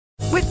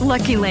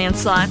Lucky Land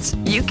Slots,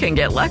 you can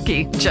get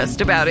lucky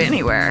just about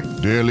anywhere.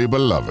 Dearly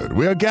beloved,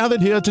 we are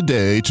gathered here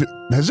today to...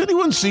 Has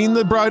anyone seen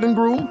the bride and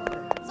groom?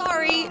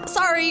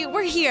 Sorry,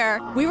 we're here.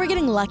 We were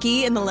getting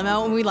lucky in the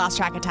limo and we lost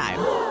track of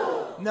time.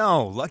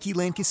 No, Lucky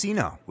Land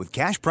Casino, with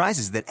cash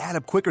prizes that add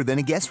up quicker than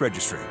a guest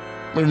registry.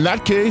 In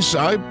that case,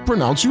 I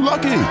pronounce you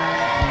lucky.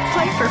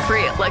 Play for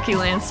free at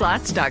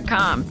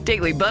LuckyLandSlots.com.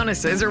 Daily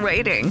bonuses are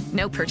waiting.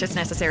 No purchase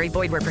necessary.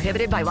 Void where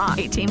prohibited by law.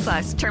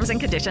 18+. Terms and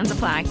conditions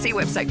apply. See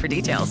website for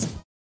details.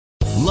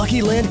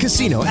 Lucky Land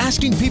Casino,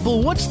 asking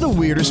people, what's the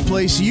weirdest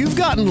place you've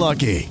gotten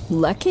lucky?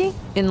 Lucky?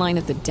 In line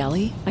at the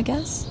deli, I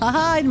guess?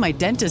 Aha, in my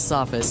dentist's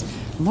office.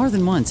 More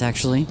than once,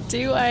 actually.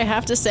 Do I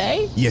have to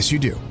say? Yes, you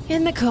do.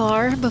 In the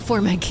car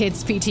before my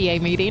kids'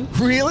 PTA meeting.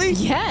 Really?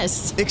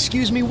 Yes.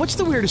 Excuse me, what's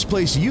the weirdest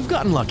place you've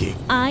gotten lucky?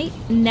 I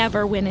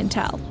never win and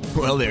tell.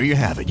 Well, there you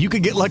have it. You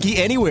can get lucky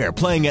anywhere,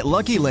 playing at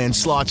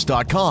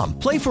LuckyLandSlots.com.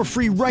 Play for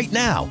free right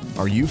now.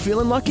 Are you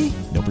feeling lucky?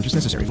 No purchase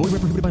necessary. Void where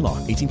prohibited by law.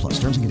 18+.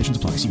 Terms and conditions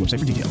apply. See website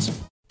for details.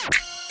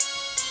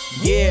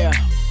 Yeah.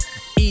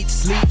 Eat,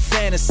 sleep,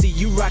 fantasy.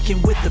 You rockin'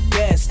 with the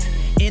best.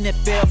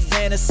 NFL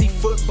Fantasy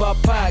Football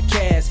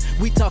Podcast.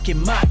 We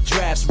talking mock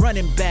drafts,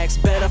 running backs.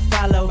 Better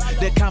follow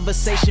the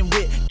conversation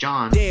with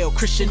John, Dale,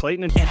 Christian,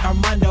 Clayton, and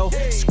Armando.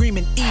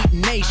 Screaming Eat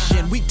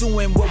Nation. We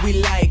doing what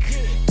we like.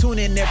 Tune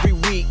in every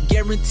week.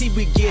 Guarantee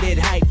we get it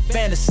hype.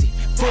 Fantasy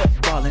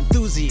football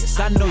enthusiasts.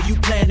 I know you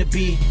plan to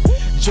be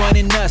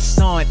joining us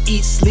on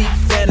Eat, Sleep,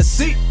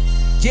 Fantasy.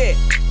 Yeah.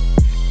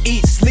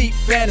 Eat, Sleep,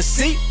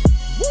 Fantasy.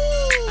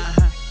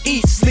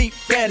 Eat, Sleep,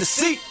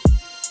 Fantasy.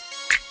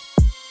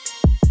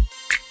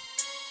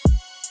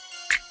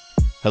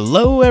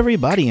 Hello,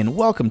 everybody, and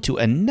welcome to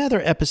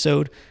another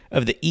episode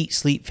of the Eat,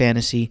 Sleep,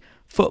 Fantasy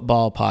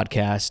Football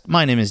Podcast.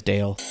 My name is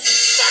Dale.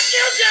 Fuck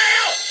you,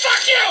 Dale!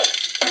 Fuck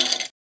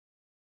you!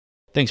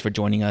 Thanks for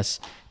joining us.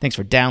 Thanks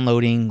for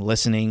downloading,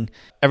 listening,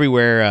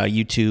 everywhere,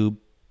 YouTube,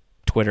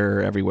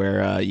 Twitter,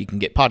 everywhere you can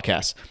get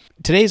podcasts.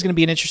 Today is going to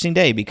be an interesting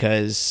day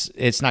because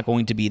it's not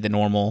going to be the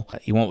normal.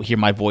 You won't hear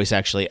my voice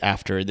actually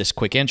after this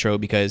quick intro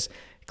because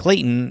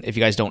Clayton, if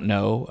you guys don't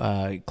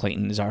know,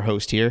 Clayton is our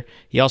host here.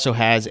 He also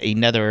has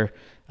another,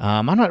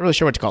 I'm not really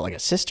sure what to call it, like a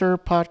sister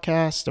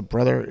podcast, a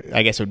brother,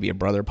 I guess it would be a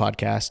brother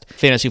podcast,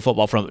 Fantasy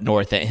Football from up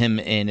north that him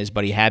and his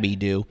buddy Habby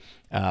do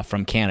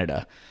from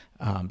Canada.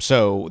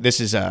 So this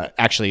is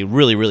actually a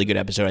really, really good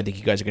episode. I think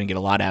you guys are going to get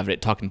a lot out of it,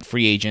 talking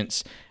free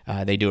agents.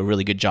 They do a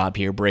really good job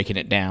here breaking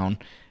it down.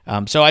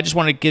 So I just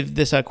want to give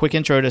this a quick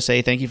intro to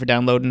say thank you for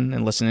downloading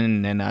and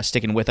listening and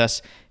sticking with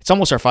us. It's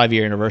almost our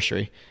 5-year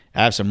anniversary.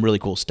 I have some really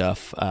cool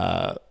stuff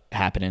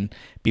happening.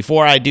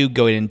 Before I do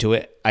go into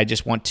it, I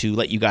just want to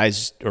let you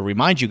guys, or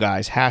remind you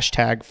guys,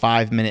 hashtag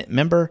 5-minute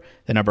member,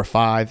 the number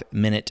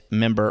 5-minute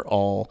member,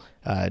 all,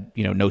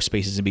 no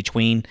spaces in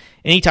between.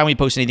 Anytime we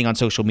post anything on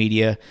social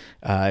media,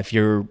 if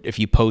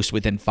you post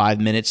within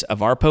 5 minutes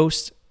of our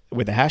post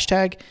with a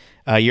hashtag,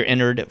 you're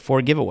entered for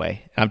a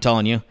giveaway. And I'm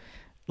telling you,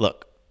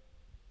 look,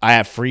 I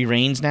have free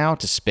reins now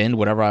to spend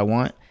whatever I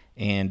want,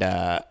 and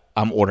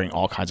I'm ordering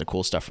all kinds of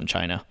cool stuff from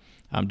China.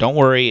 Don't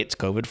worry, it's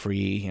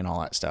COVID-free and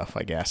all that stuff,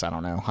 I guess. I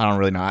don't know. I don't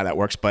really know how that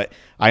works, but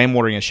I am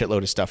ordering a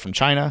shitload of stuff from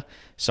China,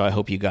 so I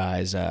hope you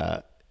guys,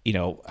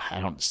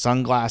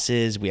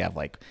 sunglasses. We have,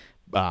 like,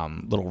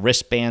 little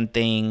wristband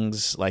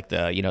things, like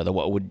the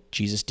What Would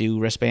Jesus Do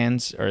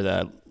wristbands, or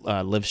the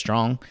Live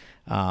Strong.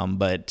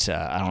 But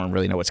I don't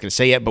really know what's going to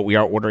say yet, but we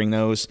are ordering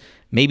those.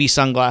 Maybe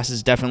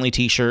sunglasses, definitely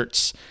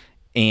T-shirts.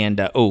 And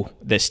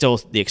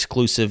the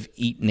exclusive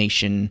Eat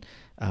Nation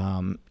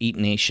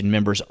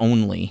members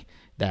only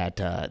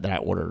that I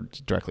ordered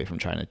directly from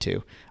China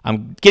too.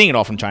 I'm getting it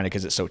all from China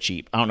because it's so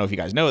cheap. I don't know if you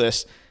guys know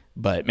this,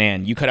 but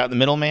man, you cut out the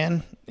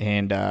middleman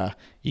and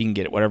you can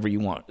get it whatever you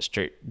want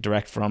straight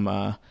direct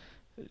from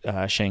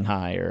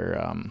Shanghai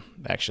or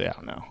actually I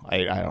don't know.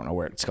 I don't know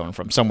where it's coming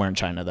from. Somewhere in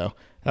China though,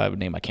 a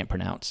name I can't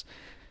pronounce.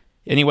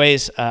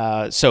 Anyways,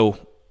 so.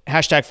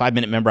 Hashtag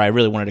 5-minute member. I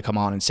really wanted to come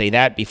on and say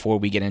that before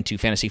we get into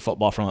fantasy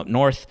football from up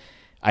north.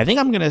 I think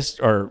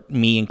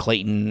me and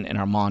Clayton and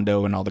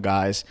Armando and all the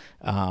guys,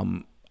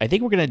 I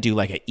think we're going to do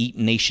like a Eat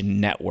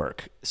Nation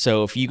network.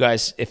 So if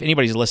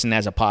anybody's listening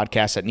as a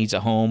podcast that needs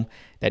a home,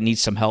 that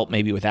needs some help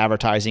maybe with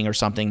advertising or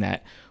something,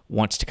 that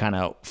wants to kind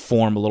of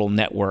form a little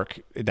network,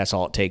 that's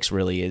all it takes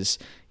really is,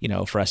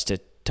 for us to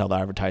tell the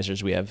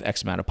advertisers we have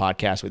X amount of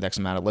podcasts with X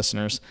amount of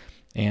listeners.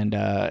 And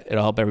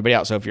it'll help everybody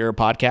out. So if you're a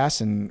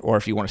podcast or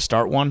if you want to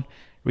start one,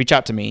 reach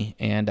out to me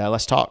and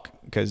let's talk.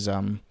 Because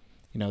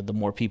the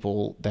more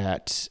people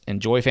that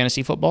enjoy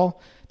fantasy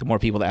football, the more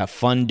people that have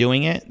fun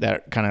doing it,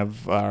 that kind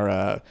of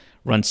are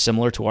run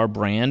similar to our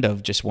brand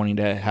of just wanting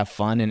to have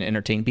fun and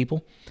entertain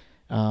people,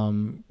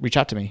 reach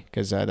out to me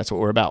because that's what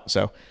we're about.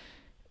 So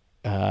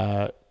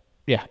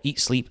Eat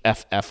Sleep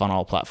FF on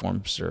all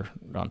platforms or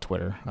on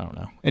Twitter. I don't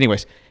know.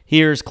 Anyways,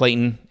 here's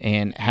Clayton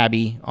and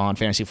Habby on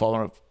fantasy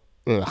football.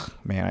 Ugh,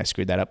 man, I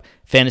screwed that up.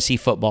 Fantasy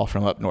football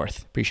from up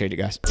north. Appreciate you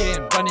guys.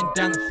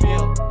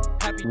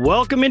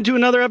 Welcome into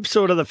another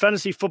episode of the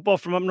Fantasy Football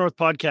from Up North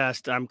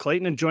podcast. I'm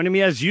Clayton, and joining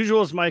me as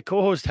usual is my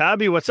co-host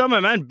Habby. What's up, my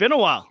man? Been a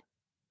while.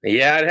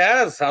 Yeah, it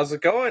has. How's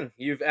it going?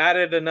 You've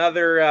added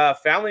another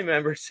family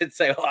member since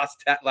I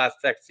last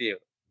text you.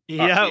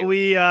 Yeah,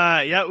 we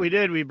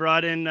did. We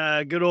brought in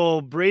good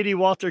old Brady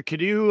Walter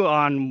Cadu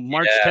on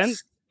March 10th.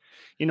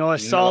 You know, a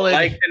solid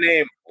like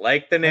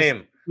the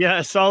name.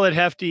 A solid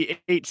hefty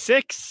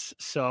 8'6".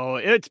 So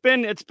it's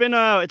been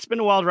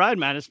a wild ride,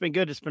 man. It's been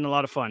good. It's been a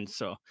lot of fun.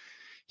 So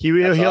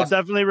he'll awesome.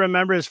 Definitely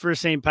remember his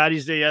first St.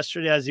 Patty's Day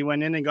yesterday as he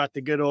went in and got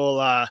the good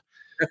old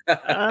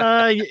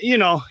you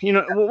know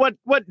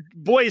what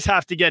boys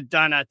have to get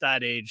done at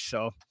that age.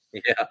 So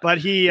yeah, but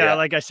he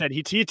like I said,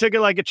 he took it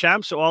like a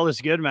champ. So all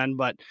is good, man.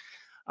 But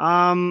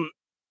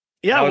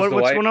yeah,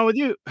 what's going on with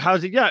you?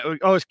 How's it? Yeah,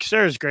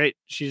 Sarah's great.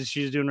 She's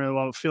doing really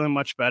well, feeling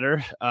much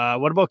better.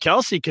 What about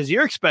Kelsey? Because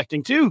you're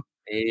expecting too.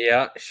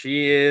 Yeah,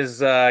 she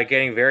is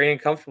getting very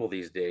uncomfortable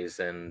these days,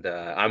 and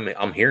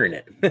I'm hearing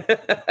it.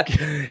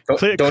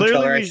 don't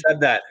tell her I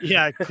said that.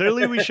 Yeah,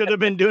 clearly we should have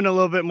been doing a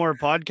little bit more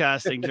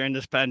podcasting during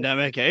this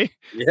pandemic, eh?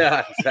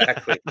 Yeah,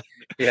 exactly.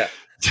 Yeah.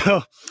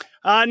 So,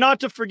 not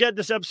to forget,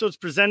 this episode's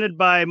presented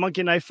by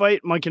Monkey Knife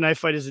Fight. Monkey Knife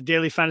Fight is a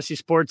daily fantasy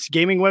sports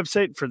gaming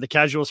website for the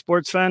casual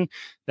sports fan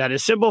that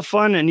is simple,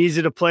 fun, and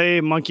easy to play.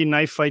 Monkey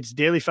Knife Fight's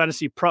daily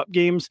fantasy prop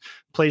games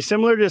play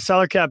similar to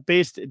salary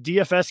cap-based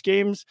DFS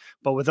games,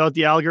 but without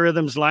the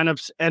algorithms,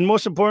 lineups, and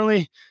most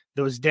importantly,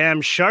 those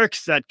damn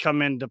sharks that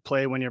come into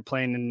play when you're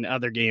playing in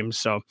other games.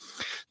 So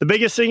the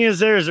biggest thing is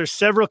there's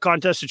several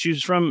contests to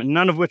choose from,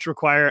 none of which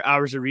require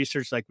hours of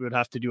research like we would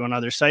have to do on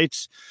other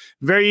sites.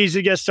 Very easy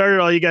to get started.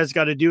 All you guys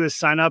got to do is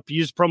sign up,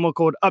 use promo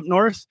code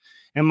UPNORTH,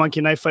 and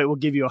Monkey Knife Fight will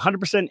give you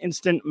 100%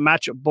 instant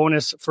match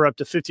bonus for up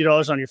to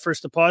 $50 on your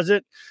first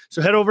deposit.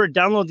 So head over,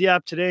 download the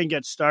app today and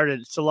get started.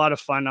 It's a lot of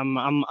fun.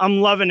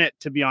 I'm loving it,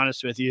 to be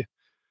honest with you.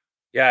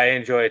 Yeah, I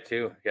enjoy it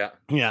too.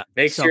 Yeah.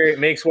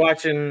 Makes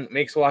watching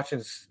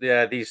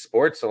these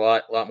sports a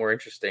lot more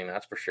interesting.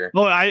 That's for sure.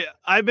 Well,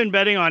 I've been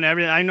betting on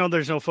everything. I know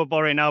there's no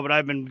football right now, but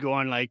I've been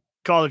going like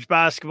college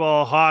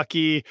basketball,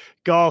 hockey,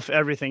 golf,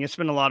 everything. It's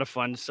been a lot of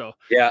fun. So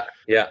yeah.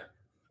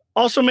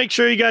 Also, make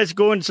sure you guys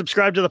go and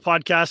subscribe to the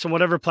podcast on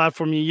whatever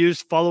platform you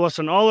use. Follow us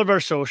on all of our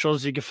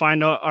socials. You can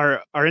find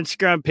our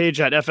Instagram page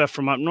at FF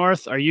from Up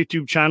North. Our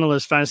YouTube channel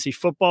is Fantasy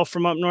Football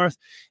from Up North,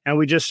 and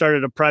we just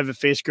started a private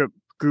Facebook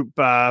group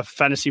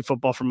Fantasy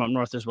Football from Up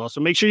North as well.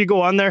 So make sure you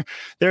go on there.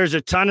 There's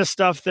a ton of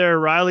stuff there.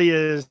 Riley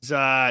is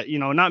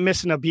not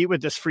missing a beat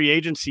with this free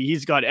agency.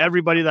 He's got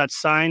everybody that's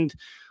signed,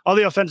 all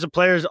the offensive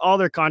players, all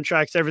their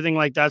contracts, everything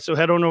like that. So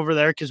head on over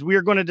there because we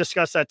are going to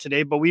discuss that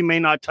today, but we may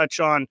not touch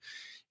on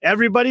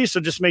everybody. So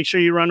just make sure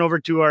you run over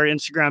to our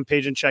Instagram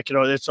page and check it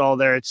out. It's all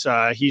there. It's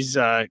he's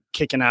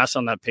kicking ass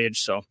on that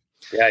page. So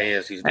yeah, he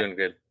is. He's doing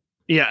good.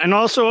 Yeah, and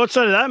also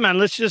outside of that, man,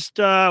 let's just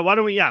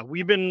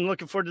we've been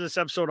looking forward to this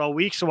episode all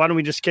week, so why don't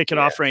we just kick it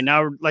off right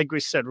now? Like we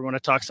said, we're going to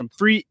talk some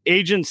free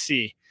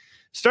agency.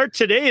 Start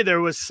today,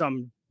 there was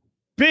some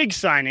big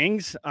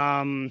signings.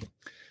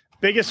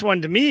 Biggest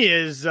one to me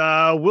is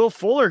Will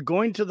Fuller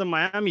going to the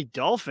Miami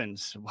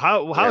Dolphins.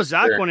 How's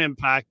that going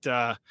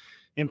to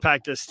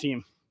impact this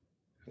team?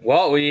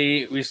 Well,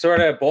 we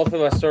both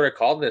of us sort of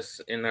called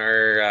this in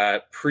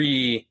our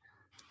free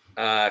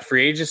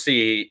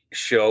agency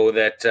show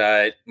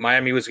that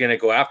Miami was going to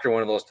go after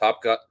one of those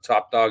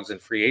top dogs in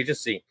free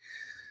agency.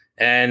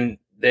 And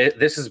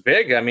this is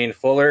big. I mean,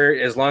 Fuller,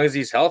 as long as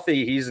he's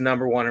healthy, he's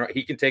number one.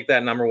 He can take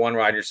that number one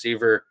wide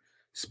receiver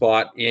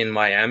spot in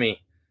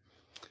Miami.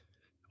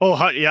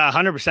 Oh, yeah,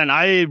 100%.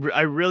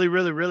 I really,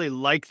 really, really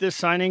like this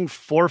signing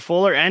for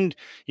Fuller. And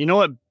you know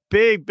what?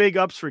 Big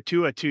ups for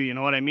Tua too. You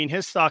know what I mean?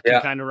 His stock can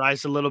kind of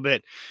rise a little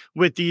bit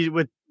with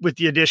the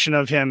addition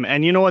of him.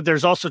 And you know what?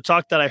 There's also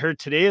talk that I heard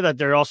today that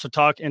they're also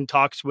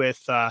talks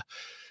with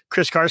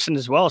Chris Carson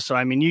as well. So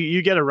I mean,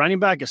 you get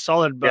a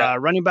solid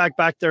running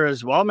back there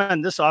as well,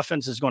 man. This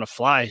offense is going to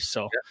fly.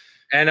 So,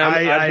 and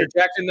I'm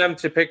projecting them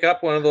to pick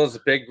up one of those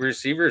big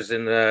receivers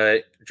in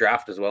the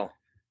draft as well.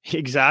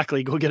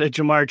 Exactly. Go get a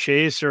Jamar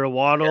Chase or a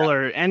Waddle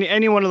or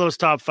any one of those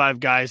top 5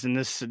 guys, and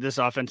this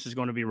offense is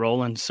going to be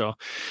rolling. So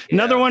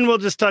another one we'll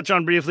just touch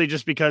on briefly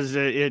just because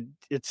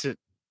it's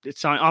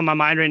on my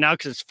mind right now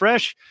because it's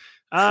fresh.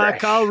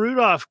 Kyle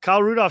Rudolph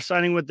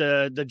signing with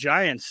the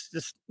Giants.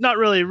 This not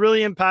really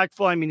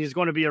impactful. I mean, he's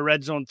going to be a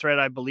red zone threat,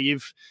 I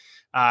believe,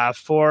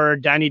 for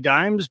Danny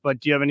Dimes. But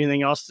do you have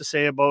anything else to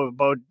say about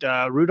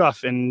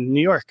Rudolph in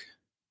New York?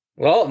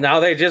 Well, now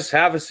they just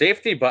have a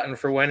safety button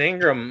for when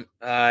Ingram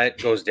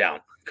goes down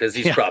because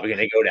he's probably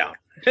going to go down.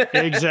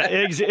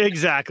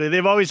 Exactly.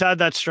 They've always had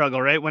that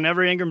struggle, right?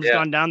 Whenever Ingram's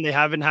gone down, they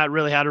haven't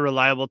really had a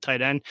reliable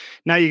tight end.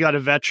 Now you got a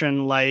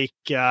veteran like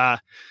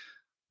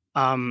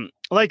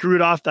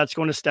Rudolph that's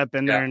going to step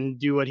in there and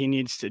do what he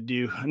needs to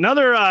do.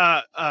 Another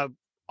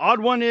odd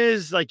one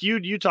is like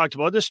you talked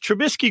about this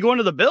Trubisky going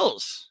to the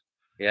Bills.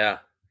 Yeah.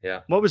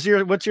 What's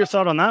your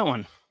thought on that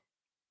one?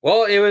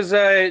 Well, it was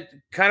a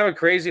kind of a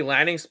crazy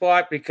landing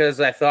spot because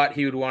I thought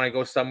he would want to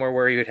go somewhere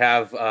where he would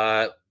have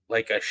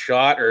like a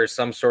shot or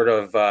some sort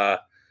of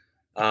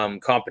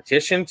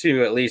competition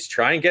to at least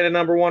try and get a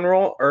number one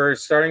role or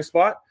starting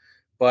spot.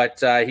 But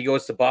he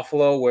goes to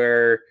Buffalo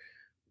where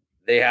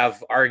they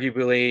have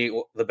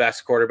arguably the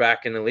best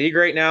quarterback in the league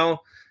right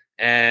now,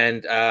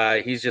 and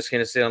he's just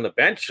going to sit on the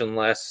bench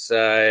unless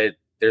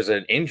there's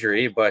an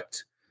injury.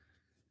 But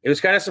it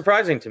was kind of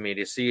surprising to me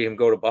to see him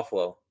go to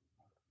Buffalo.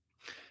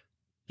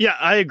 Yeah,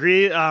 I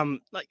agree.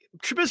 Like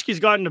Trubisky's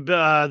gotten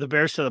the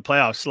Bears to the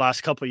playoffs the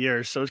last couple of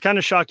years, so it kind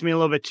of shocked me a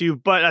little bit too.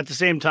 But at the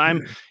same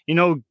time,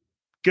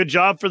 good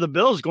job for the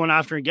Bills going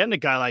after and getting a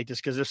guy like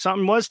this, because if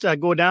something was to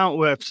go down,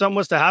 if something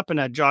was to happen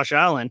at Josh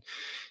Allen,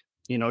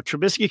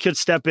 Trubisky could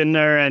step in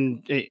there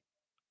and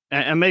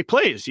make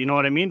plays. You know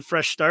what I mean?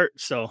 Fresh start.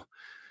 So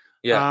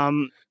yeah,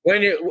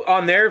 when you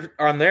on their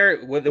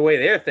with the way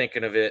they're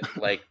thinking of it,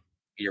 like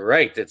you're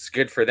right, it's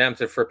good for them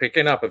for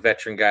picking up a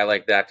veteran guy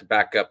like that to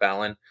back up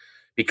Allen,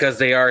 because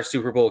they are a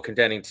Super Bowl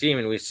contending team,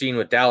 and we've seen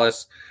with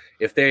Dallas,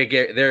 if they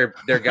get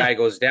their guy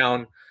goes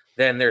down,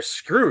 then they're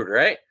screwed,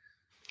 right?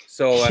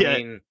 So I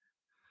mean,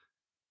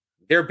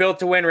 they're built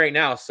to win right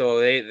now, so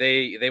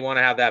they want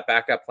to have that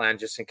backup plan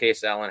just in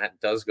case Allen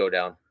does go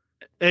down.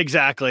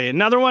 Exactly.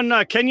 Another one,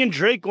 Kenyon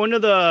Drake going to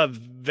the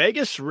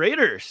Vegas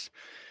Raiders,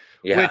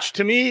 which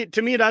to me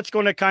that's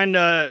going to kind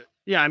of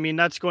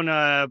that's going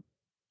to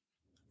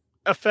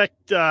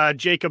affect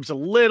Jacobs a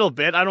little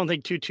bit. I don't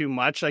think too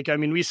much. Like, I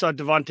mean, we saw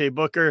Devontae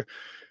Booker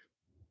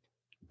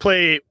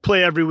play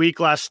every week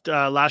last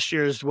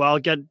year as well.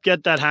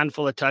 Get that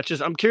handful of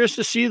touches. I'm curious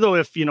to see though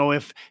if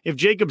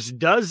Jacobs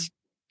does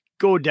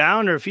go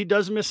down or if he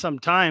does miss some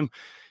time,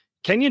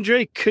 Kenyon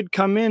Drake could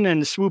come in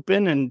and swoop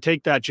in and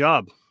take that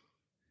job.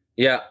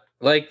 Yeah,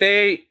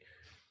 Raiders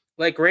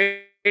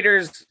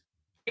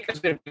has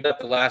been beat up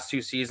the last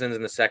two seasons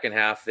in the second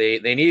half. They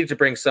needed to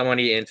bring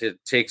somebody in to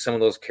take some of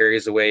those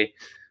carries away.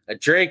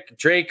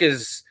 Drake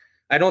is,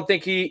 I don't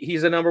think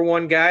he's a number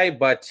one guy,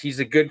 but he's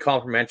a good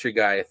complimentary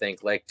guy. I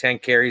think like 10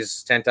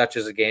 carries, 10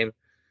 touches a game.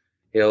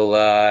 He'll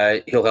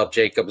help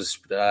Jacobs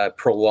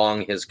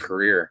prolong his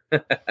career.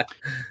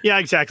 Yeah,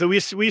 exactly.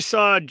 We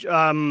saw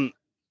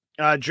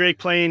Drake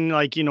playing in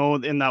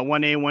that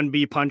 1A,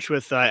 1B punch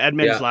with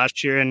Edmonds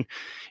last year and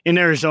in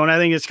Arizona. I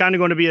think it's kind of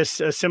going to be a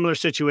similar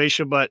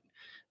situation, but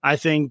I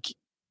think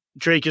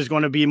Drake is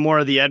going to be more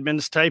of the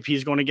Edmonds type.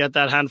 He's going to get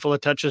that handful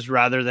of touches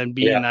rather than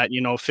being that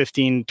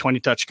 15, 20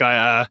 touch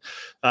guy,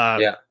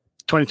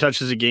 20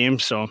 touches a game.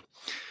 So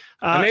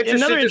I'm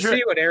interested to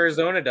see what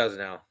Arizona does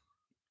now.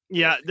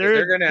 Yeah,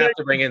 they're going to have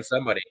to bring in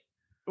somebody.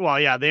 Well,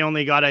 yeah, they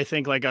only got, I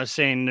think, like I was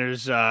saying,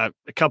 there's a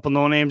couple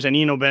no names, and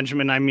Eno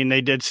Benjamin. I mean,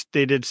 they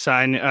did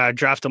sign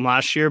draft him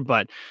last year,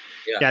 but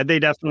they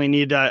definitely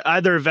need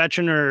either a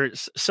veteran or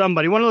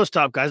somebody, one of those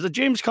top guys. The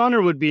James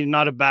Conner would be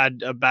not a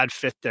bad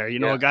fit there.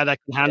 A guy that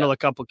can handle a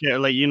couple,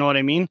 like, you know what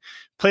I mean?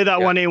 Play that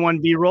 1A,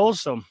 1B role.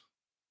 So,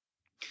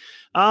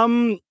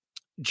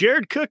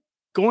 Jared Cook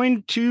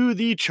going to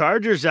the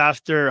Chargers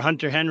after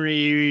Hunter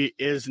Henry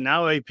is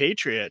now a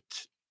Patriot.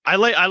 I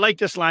like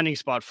this landing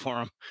spot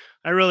for him.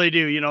 I really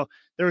do.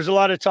 There was a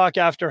lot of talk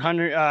after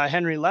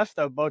Henry left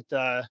about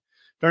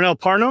Darnell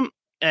Parham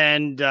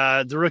and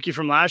the rookie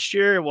from last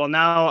year. Well,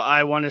 now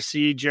I want to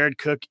see Jared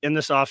Cook in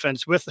this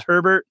offense with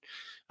Herbert.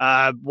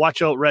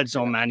 Watch out, red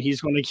zone, man. He's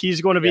going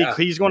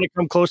to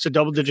come close to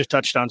double-digit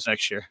touchdowns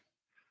next year.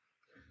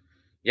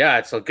 Yeah,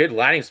 it's a good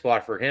landing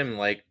spot for him.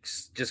 Like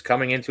just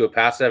coming into a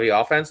pass-heavy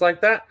offense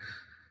like that.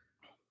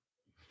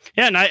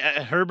 Yeah, and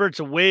Herbert's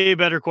a way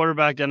better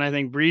quarterback than I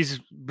think Breeze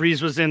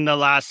was in the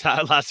last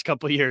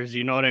couple of years.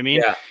 You know what I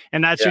mean? Yeah.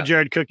 And that's who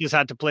Jared Cook has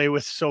had to play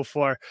with so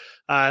far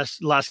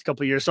last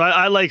couple of years. So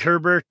I like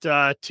Herbert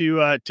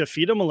to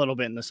feed him a little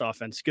bit in this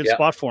offense. Good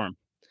spot for him.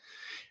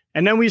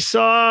 And then we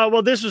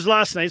saw, this was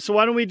last night. So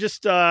why don't we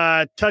just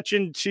let's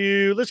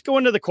go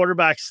into the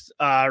quarterbacks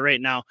right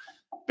now.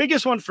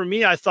 Biggest one for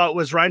me, I thought,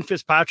 was Ryan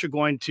Fitzpatrick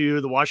going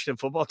to the Washington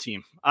football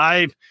team.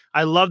 I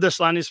love this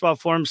landing spot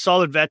for him.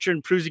 Solid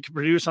veteran, proves he can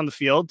produce on the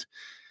field.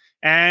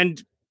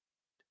 And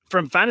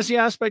from fantasy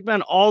aspect,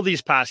 man, all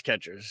these pass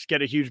catchers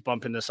get a huge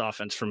bump in this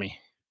offense for me.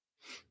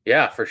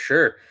 Yeah, for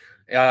sure.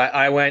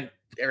 I went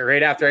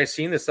right after I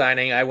seen the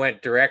signing, I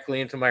went directly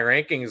into my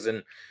rankings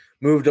and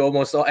moved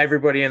almost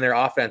everybody in their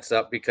offense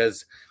up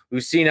because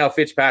we've seen how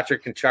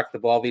Fitzpatrick can chuck the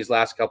ball these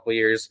last couple of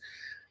years.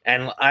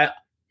 And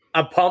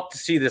I'm pumped to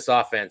see this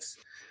offense,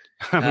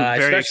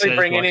 especially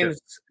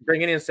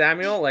bringing in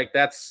Samuel. Like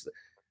and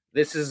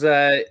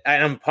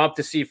I'm pumped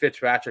to see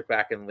Fitzpatrick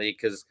back in the league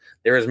because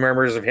there was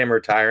murmurs of him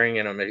retiring,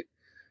 and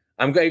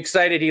I'm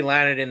excited he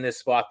landed in this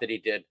spot that he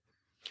did.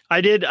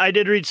 I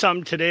did read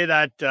something today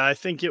that I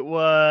think it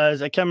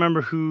was, I can't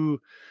remember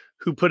who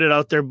put it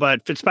out there,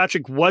 but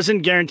Fitzpatrick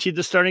wasn't guaranteed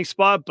the starting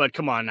spot. But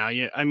come on now,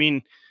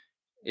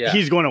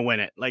 he's going to win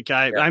it. Like,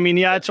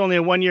 it's only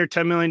a 1 year,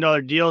 $10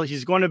 million deal.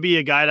 He's going to be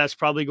a guy that's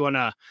probably going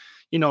to,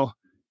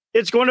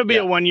 it's going to be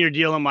a 1 year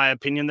deal, in my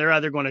opinion. They're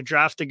either going to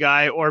draft a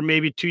guy or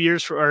maybe 2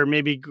 years or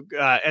maybe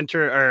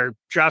enter or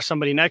draft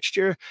somebody next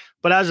year.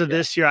 But as of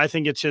this year, I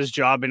think it's his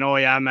job. And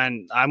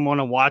man, I'm going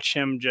to watch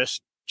him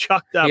just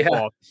chuck that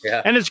ball.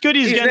 Yeah. And it's good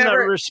he's getting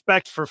never, that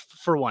respect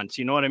for once.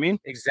 You know what I mean?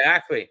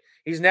 Exactly.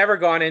 He's never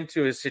gone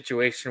into a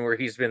situation where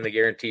he's been the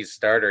guaranteed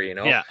starter, you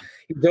know? Yeah.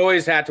 He's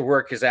always had to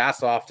work his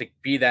ass off to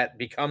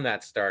become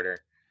that starter.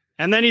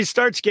 And then he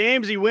starts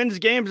games, he wins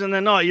games, and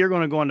then, you're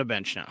going to go on the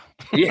bench now.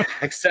 Yeah,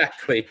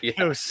 exactly. Yeah.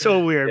 It was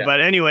so weird. Yeah.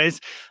 But anyways,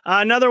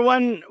 another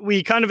one,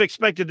 we kind of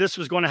expected this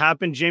was going to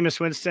happen. Jameis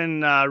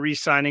Winston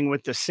re-signing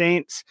with the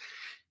Saints.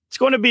 It's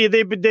going to be,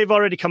 they've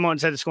already come out and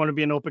said it's going to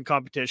be an open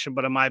competition,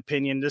 but in my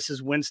opinion, this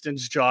is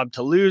Winston's job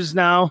to lose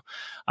now.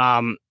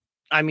 I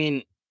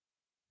mean,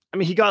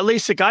 he got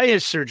LASIK eye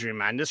surgery,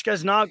 man. This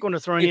guy's not going to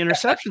throw any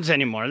interceptions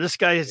anymore. This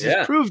guy has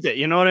just proved it.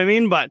 You know what I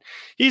mean? But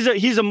he's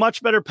a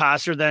much better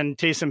passer than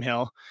Taysom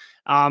Hill.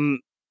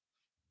 In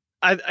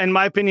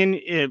my opinion,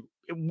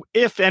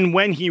 if and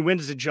when he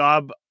wins the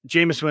job,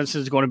 Jameis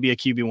Winston is going to be a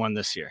QB1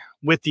 this year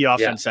with the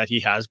offense that he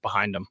has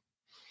behind him.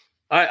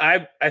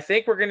 I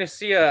think we're going to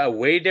see a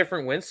way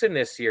different Winston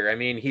this year. I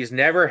mean, he's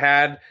never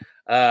had.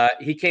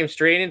 He came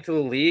straight into the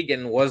league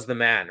and was the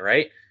man,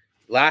 right?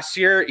 Last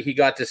year, he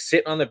got to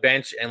sit on the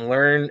bench and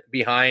learn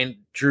behind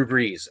Drew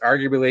Brees,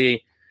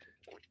 arguably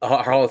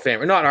a Hall of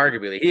Famer. Not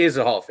arguably, he is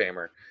a Hall of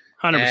Famer.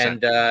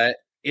 100%.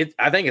 And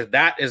I think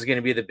that is going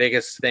to be the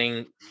biggest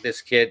thing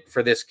this kid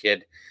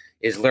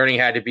is learning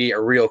how to be a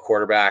real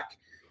quarterback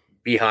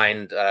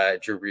behind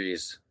Drew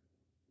Brees.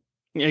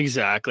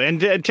 Exactly. And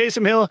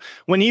Taysom Hill,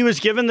 when he was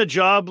given the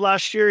job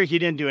last year, he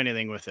didn't do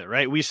anything with it,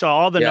 right? We saw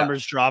all the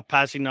numbers drop,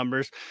 passing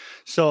numbers.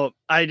 So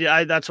I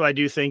that's why I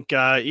do think,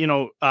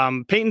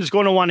 Peyton's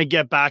going to want to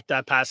get back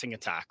that passing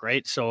attack,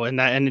 right? So in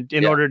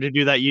order to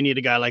do that, you need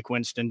a guy like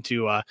Winston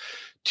to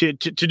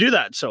do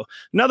that. So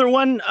another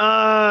one,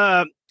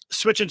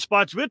 switching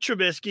spots with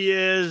Trubisky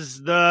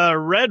is the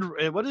Red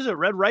Rifle? Is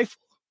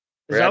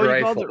that what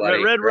you called it?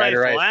 Red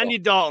Rifle. Andy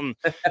Dalton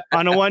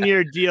on a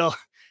 1-year deal.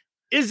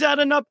 Is that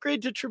an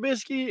upgrade to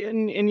Trubisky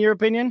in your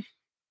opinion?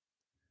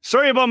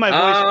 Sorry about my voice,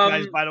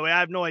 guys, by the way. I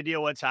have no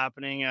idea what's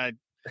happening. I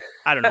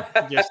don't know.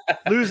 Just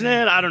losing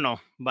it. I don't know.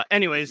 But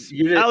anyways,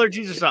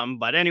 allergies or something.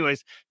 But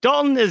anyways,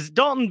 Dalton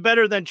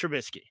better than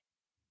Trubisky?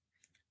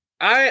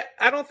 I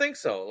don't think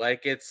so.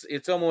 Like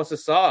it's almost a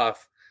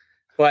saw-off,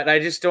 but I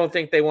just don't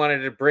think they wanted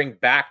to bring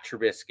back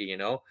Trubisky, you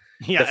know?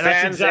 Yeah, the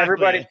fans,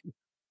 everybody.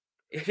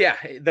 Yeah,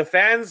 the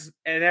fans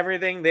and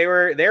everything, they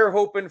were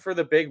hoping for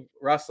the big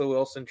Russell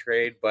Wilson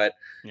trade, but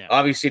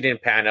obviously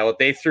didn't pan out.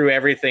 They threw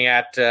everything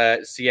at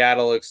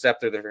Seattle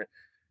except and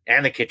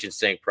the kitchen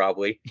sink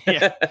probably.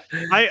 Yeah,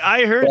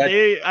 I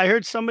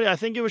heard somebody, I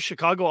think it was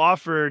Chicago,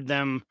 offered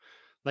them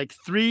like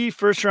 3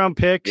 first-round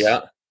picks,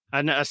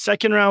 and a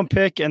second-round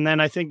pick, and then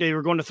I think they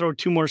were going to throw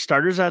 2 more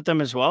starters at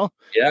them as well.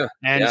 Yeah,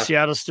 and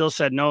Seattle still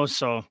said no.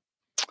 So.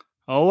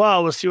 Oh,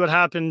 well, we'll see what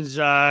happens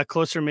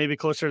closer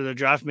to the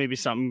draft. Maybe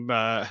something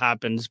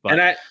happens.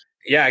 But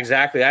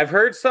exactly. I've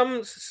heard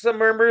some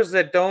rumors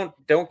that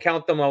don't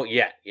count them out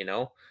yet, you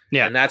know?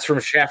 Yeah. And that's from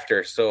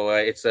Schefter. So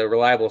it's a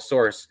reliable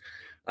source.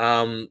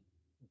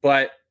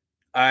 But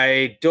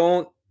I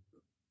don't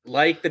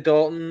like the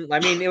Dalton. I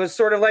mean, it was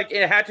sort of like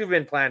it had to have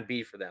been plan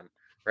B for them,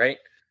 right?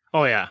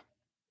 Oh, yeah.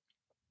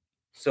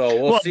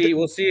 So we'll see.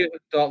 We'll see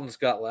what Dalton's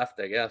got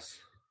left, I guess.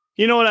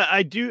 You know what?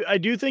 I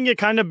do think it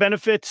kind of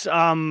benefits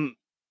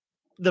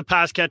the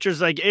pass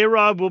catchers. Like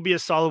A-Rob will be a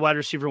solid wide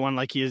receiver 1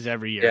 like he is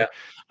every year.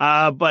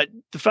 Yeah. But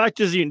the fact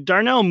is,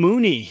 Darnell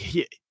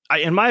Mooney,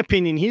 in my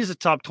opinion, he's a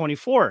top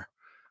 24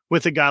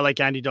 with a guy like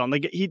Andy Dalton.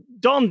 Like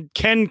Dalton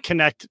can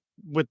connect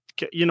with,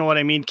 you know what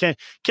I mean? Can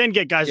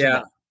get guys.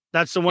 Yeah.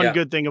 That's the one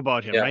good thing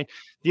about him, right?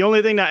 The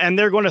only thing and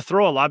they're going to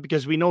throw a lot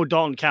because we know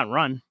Dalton can't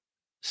run.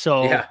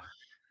 So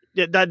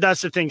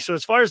that's the thing. So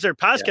as far as their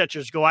pass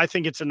catchers go, I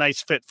think it's a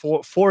nice fit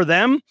for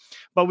them,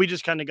 but we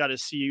just kind of got to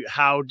see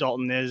how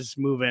Dalton is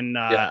moving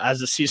as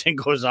the season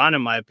goes on,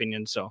 in my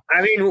opinion. So,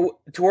 I mean,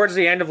 towards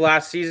the end of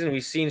last season,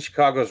 we've seen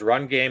Chicago's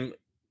run game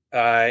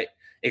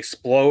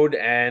explode,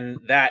 and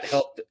that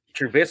helped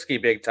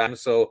Trubisky big time.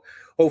 So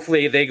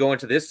hopefully they go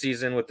into this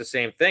season with the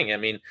same thing. I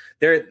mean,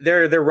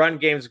 their run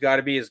game's got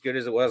to be as good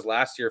as it was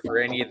last year for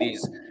any of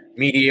these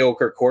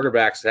mediocre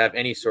quarterbacks to have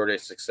any sort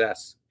of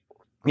success.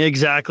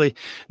 Exactly.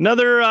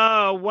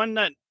 Another one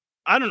that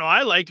I don't know,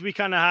 I liked. We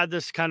kind of had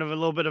this kind of a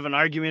little bit of an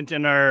argument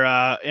in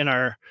our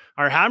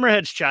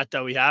Hammerheads chat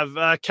that we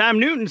have. Cam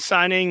Newton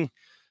signing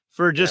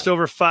for just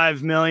over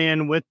 $5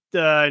 million with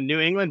the New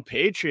England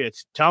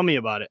Patriots. Tell me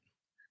about it.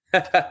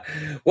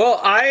 Well,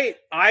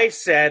 I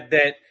said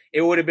that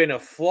it would have been a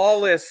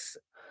flawless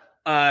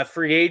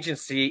free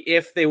agency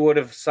if they would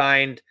have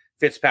signed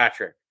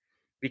Fitzpatrick,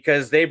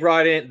 because they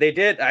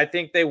did. I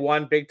think they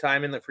won big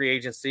time in the free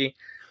agency,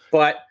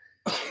 but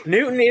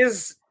Newton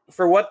is,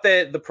 for what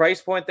the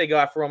price point they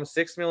got for him,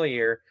 $6 million a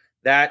year,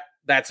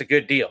 that's a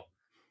good deal.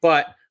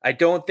 But I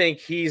don't think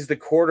he's the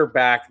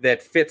quarterback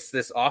that fits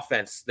this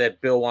offense that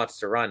Bill wants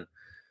to run.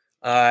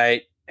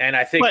 And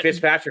I think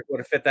Fitzpatrick would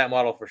have fit that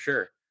model for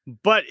sure.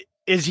 But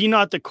is he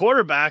not the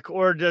quarterback,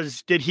 or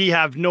did he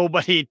have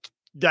nobody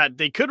that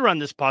they could run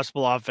this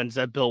possible offense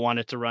that Bill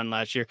wanted to run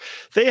last year.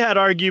 They had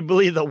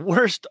arguably the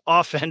worst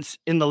offense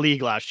in the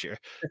league last year.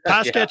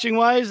 Pass catching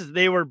wise,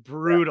 they were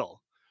brutal.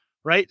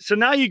 Right. So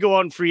now you go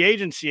out in free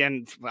agency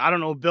and I don't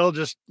know, Bill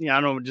just,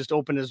 just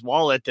opened his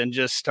wallet and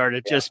just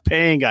started just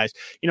paying guys,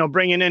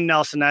 bringing in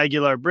Nelson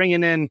Aguilar,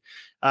 bringing in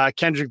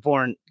Kendrick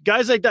Bourne,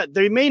 guys like that.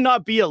 They may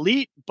not be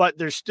elite, but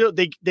they're still,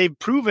 they've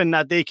proven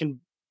that they can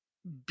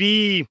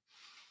be,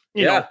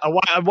 a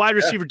wide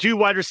receiver, 2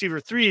 wide receiver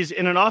 3s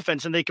in an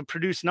offense, and they can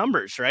produce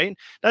numbers, right?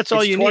 That's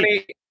all you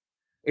need.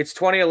 It's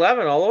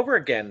 2011 all over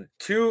again.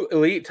 2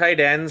 elite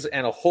tight ends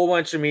and a whole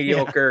bunch of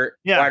mediocre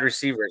wide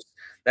receivers.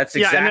 That's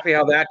exactly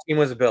how that team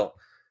was built.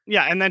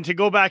 Yeah, and then to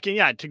go back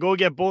and to go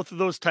get both of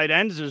those tight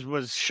ends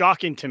was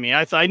shocking to me.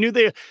 I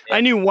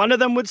knew one of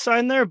them would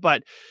sign there,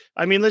 but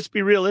I mean, let's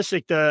be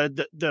realistic.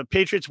 The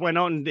Patriots went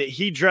out and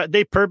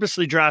they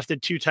purposely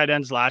drafted 2 tight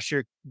ends last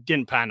year,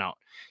 didn't pan out.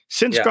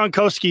 Since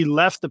Gronkowski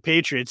left the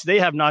Patriots, they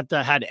have not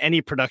had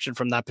any production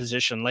from that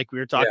position, like we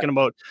were talking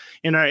about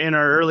in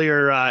our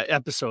earlier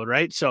episode,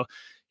 right? So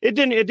it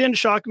didn't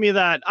shock me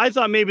that I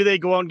thought maybe they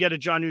go out and get a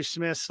Jonnu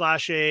Smith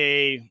 /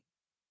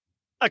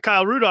 a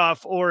Kyle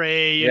Rudolph or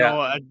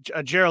a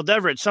Gerald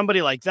Everett,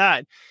 somebody like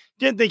that.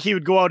 Didn't think he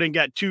would go out and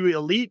get 2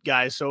 elite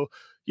guys. So,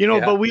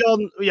 but we all,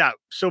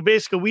 So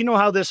basically we know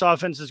how this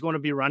offense is going to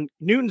be run.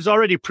 Newton's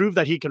already proved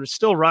that he can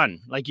still run.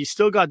 Like he's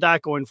still got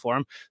that going for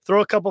him.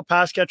 Throw a couple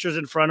pass catchers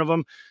in front of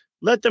him.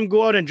 Let them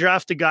go out and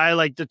draft a guy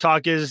like the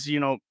talk is,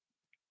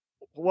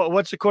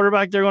 what's the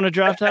quarterback they're going to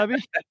draft, Abby?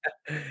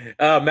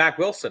 Mac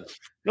Wilson.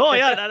 Oh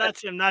yeah,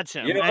 that's him. That's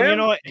him.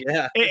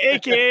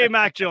 AKA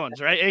Mac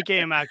Jones, right?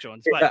 AKA Mac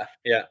Jones. But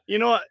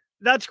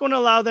that's going to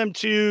allow them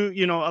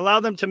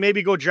to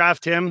maybe go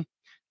draft him,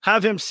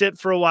 have him sit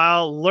for a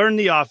while, learn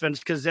the offense,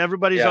 because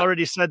everybody's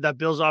already said that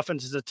Bill's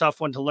offense is a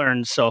tough one to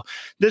learn. So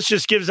this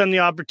just gives them the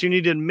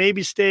opportunity to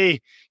maybe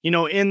stay,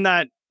 in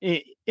that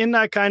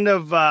kind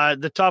of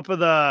the top of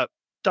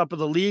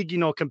the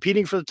league,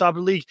 competing for the top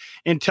of the league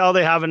until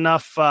they have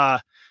enough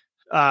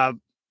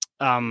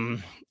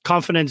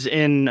confidence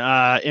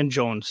in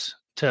Jones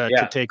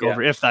to take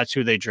over, if that's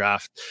who they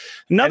draft.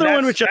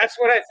 That's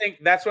what I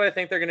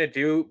think they're going to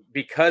do,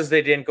 because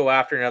they didn't go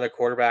after another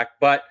quarterback.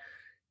 But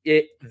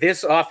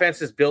this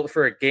offense is built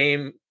for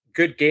a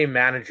good game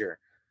manager,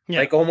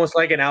 like almost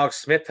like an Alex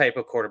Smith type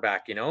of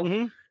quarterback,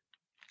 Mm-hmm.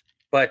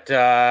 But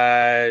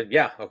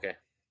okay.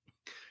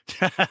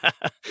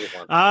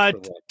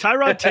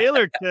 Tyrod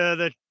Taylor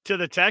to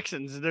the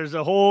Texans. There's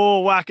a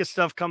whole whack of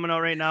stuff coming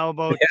out right now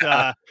about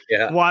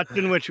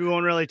Watson, which we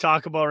won't really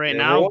talk about right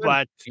now,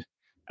 but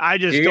I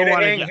just don't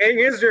want to hang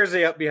his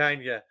jersey up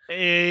behind you.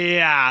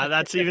 Yeah,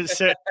 that's even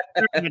Sarah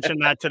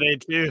mentioned that today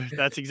too.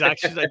 That's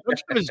exactly. She's like, don't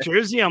you have his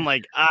jersey? I'm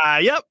like,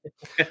 yep.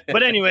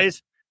 But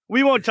anyways,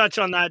 we won't touch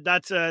on that.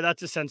 That's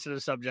a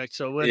sensitive subject,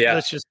 so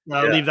let's just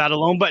leave that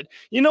alone. But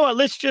you know what?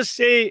 Let's just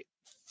say,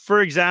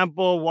 for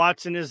example,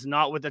 Watson is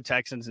not with the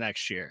Texans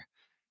next year.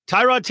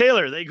 Tyrod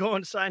Taylor, they go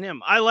and sign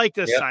him. I like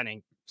this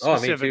signing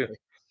specifically. Me too.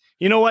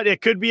 You know what?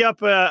 It could be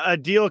up a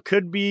deal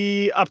could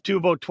be up to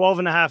about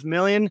 $12.5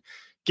 million.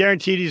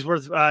 Guaranteed he's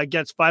worth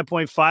gets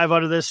 5.5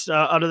 out of this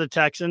out of the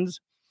Texans.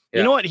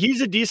 You know what?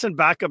 He's a decent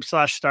backup /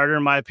 starter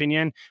in my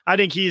opinion. I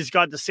think he's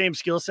got the same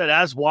skill set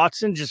as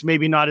Watson, just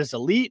maybe not as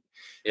elite.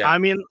 Yeah. I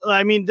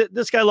mean,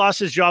 this guy lost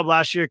his job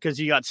last year because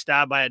he got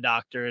stabbed by a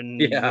doctor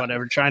and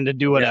whatever, trying to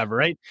do whatever,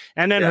 right?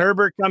 And then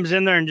Herbert comes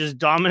in there and just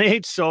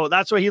dominates. So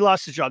that's why he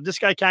lost his job. This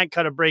guy can't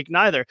cut a break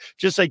neither.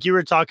 Just like you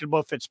were talking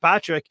about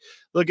Fitzpatrick.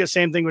 Look at the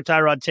same thing with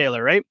Tyrod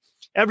Taylor, right?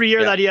 Every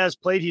year that he has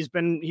played, he's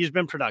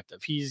been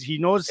productive. He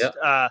knows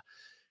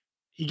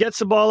he gets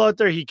the ball out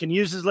there. He can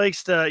use his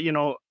legs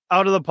to,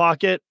 out of the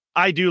pocket.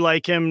 I do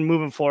like him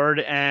moving forward.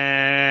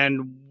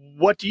 And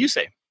what do you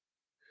say?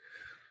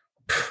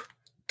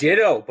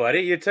 Ditto, buddy.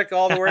 You took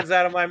all the words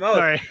out of my mouth.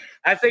 Right.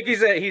 I think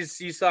you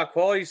saw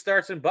quality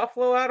starts in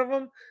Buffalo out of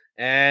him,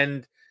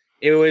 and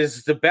it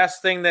was the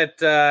best thing that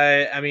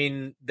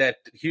that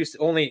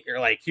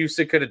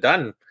Houston could have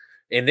done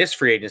in this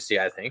free agency,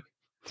 I think.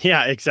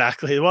 Yeah,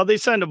 exactly. Well, they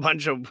signed a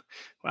bunch of,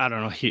 I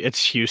don't know.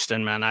 It's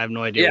Houston, man. I have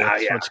no idea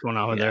what's going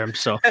on with them.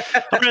 So,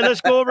 all right,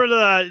 let's go over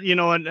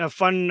to a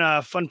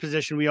fun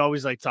position we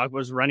always like to talk about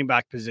is running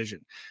back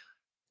position.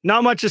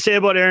 Not much to say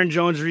about Aaron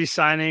Jones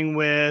re-signing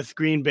with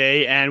Green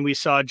Bay, and we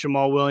saw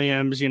Jamal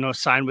Williams,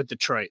 sign with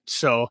Detroit.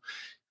 So,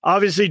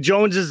 obviously,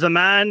 Jones is the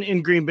man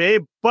in Green Bay,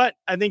 but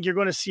I think you're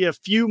going to see a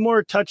few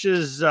more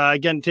touches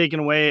again taken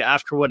away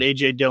after what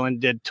A.J. Dillon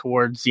did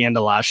towards the end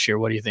of last year.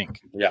 What do you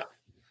think? Yeah.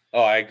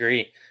 Oh, I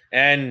agree.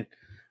 And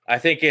I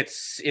think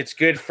it's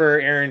good for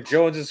Aaron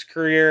Jones's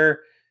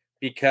career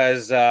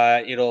because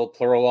it'll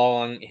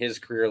prolong his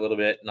career a little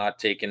bit, not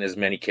taking as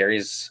many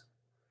carries.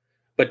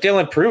 But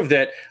Dillon proved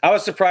that. I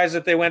was surprised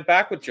that they went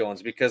back with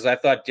Jones because I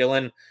thought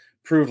Dillon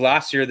proved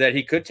last year that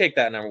he could take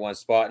that number 1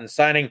 spot. And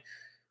signing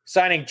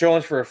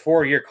Jones for a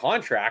 4-year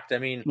contract,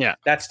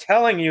 that's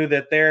telling you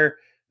that they're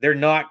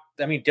not.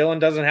 Dillon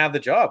doesn't have the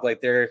job.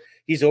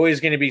 He's always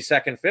going to be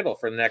second fiddle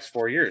for the next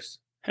 4 years.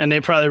 And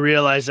they probably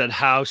realized that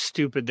how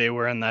stupid they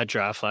were in that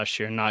draft last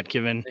year, not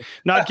giving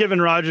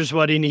Rodgers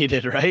what he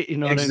needed, right? You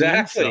know what I mean?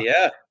 Exactly,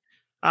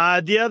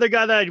 yeah. The other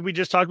guy that we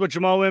just talked about,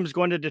 Jamal Williams,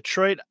 going to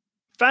Detroit.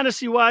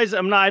 Fantasy-wise,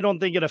 I don't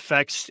think it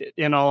affects,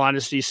 in all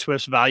honesty,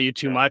 Swift's value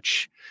too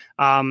much.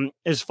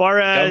 As far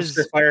as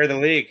dumpster fire of the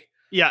league.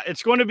 Yeah,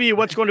 what's going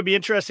to be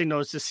interesting though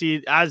is to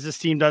see, as this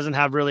team doesn't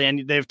have really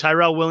any. They have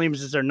Tyrell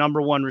Williams as their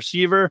number one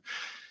receiver.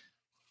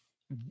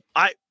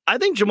 I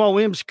think Jamal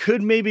Williams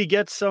could maybe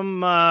get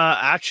some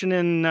action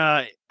in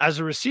as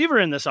a receiver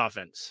in this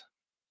offense.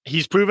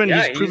 He's proven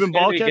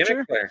ball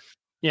catcher.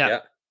 Yeah.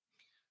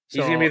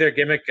 He's gonna be their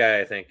gimmick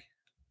guy, I think.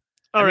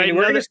 All right,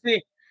 we're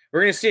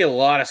gonna see a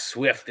lot of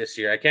Swift this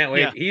year. I can't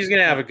wait. Yeah. He's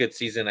gonna have a good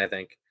season, I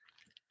think.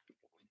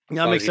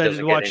 I'm excited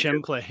to watch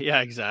him play.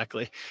 Yeah,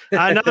 exactly.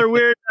 Another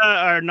weird,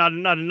 or not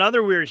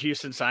another weird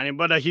Houston signing,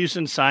 but a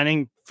Houston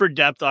signing for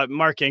depth.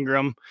 Mark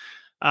Ingram.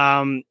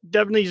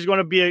 Definitely he's going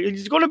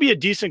to be a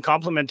decent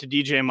compliment to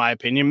DJ, in my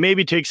opinion.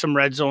 Maybe take some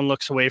red zone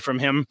looks away from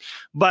him,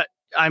 but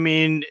I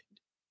mean,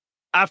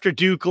 after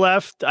Duke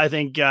left, I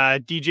think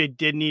DJ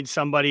did need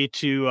somebody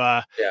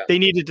to. They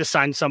needed to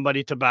sign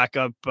somebody to back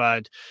up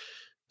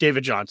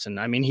David Johnson.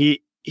 I mean,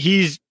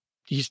 he's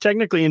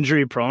technically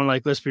injury prone.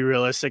 Like, let's be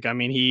realistic. I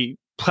mean, he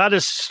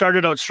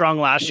started out strong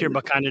last year,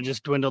 but kind of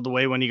just dwindled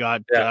away when he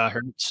got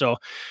hurt. So,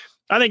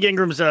 I think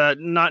Ingram's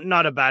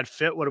not a bad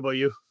fit. What about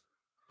you?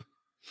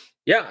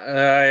 Yeah,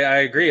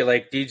 I agree.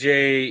 Like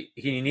DJ,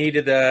 he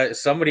needed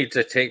somebody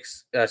to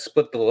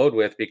split the load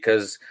with,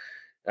 because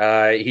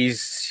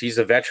he's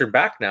a veteran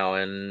back now,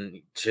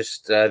 and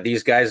just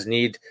these guys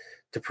need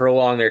to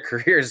prolong their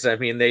careers. I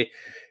mean,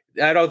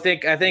 I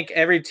think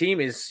every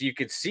team you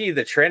could see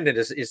the trend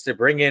is to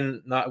bring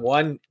in not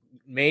one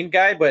main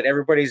guy, but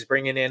everybody's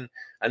bringing in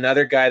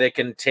another guy that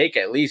can take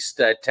at least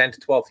 10 to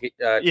 12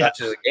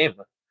 touches a game.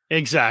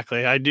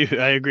 Exactly. I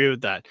agree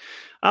with that.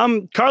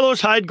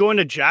 Carlos Hyde going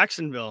to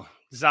Jacksonville.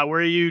 Is that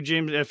where you,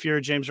 James, if you're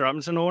a James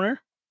Robinson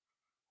owner?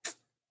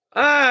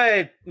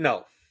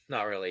 No,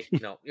 not really.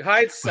 No.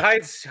 Hyde's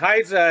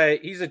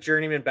he's a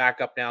journeyman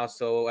backup now.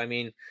 So, I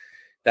mean,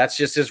 that's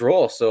just his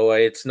role. So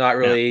it's not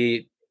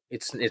really,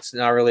 it's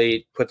not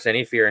really puts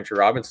any fear into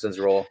Robinson's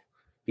role.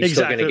 He's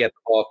still going to get the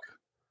bulk.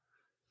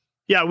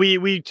 Yeah,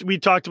 we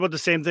talked about the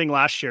same thing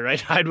last year,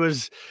 right? Hyde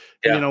was,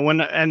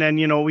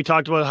 we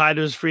talked about Hyde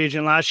was free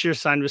agent last year,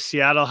 signed with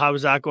Seattle. How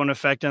was that going to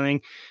affect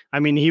anything? I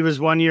mean, he was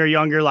 1 year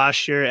younger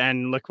last year,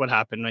 and look what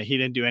happened. Right? He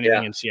didn't do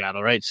anything in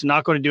Seattle, right? So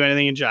not going to do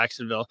anything in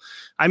Jacksonville.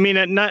 I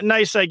mean,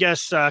 nice, I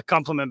guess,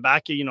 compliment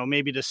back,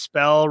 maybe to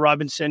spell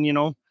Robinson,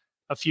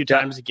 a few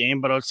times a game,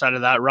 but outside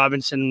of that,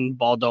 Robinson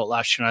balled out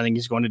last year, and I think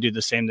he's going to do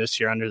the same this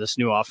year under this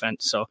new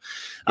offense. So,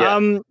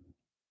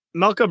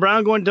 Malcolm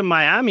Brown going to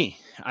Miami.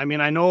 I mean,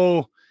 I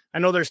know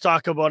there's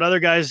talk about other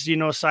guys,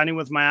 signing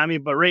with Miami,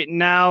 but right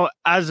now,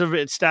 as of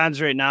it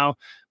stands right now,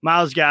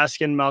 Myles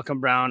Gaskin, Malcolm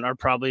Brown are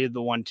probably the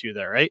 1-2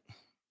 there, right?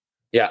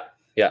 Yeah.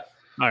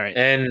 All right.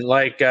 And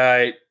like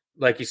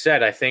you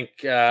said, I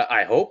think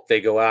I hope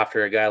they go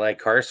after a guy like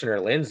Carson or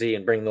Lindsey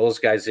and bring those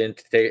guys in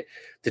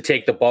to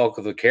take the bulk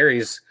of the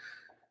carries,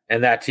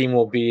 and that team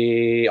will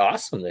be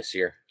awesome this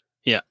year.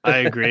 Yeah, I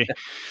agree.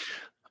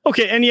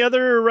 Okay, any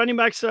other running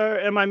backs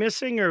am I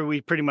missing, or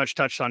we pretty much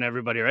touched on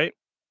everybody, right?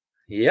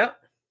 Yeah.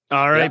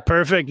 All right,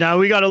 perfect. Now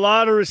we got a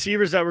lot of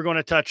receivers that we're going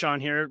to touch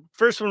on here.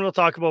 First one we'll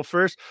talk about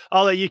first.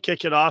 I'll let you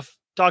kick it off.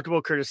 Talk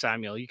about Curtis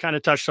Samuel. You kind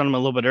of touched on him a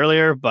little bit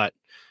earlier, but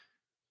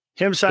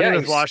him signing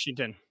with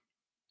Washington.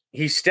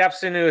 He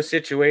steps into a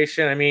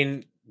situation. I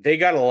mean, they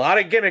got a lot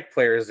of gimmick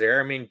players there.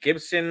 I mean,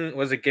 Gibson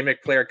was a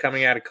gimmick player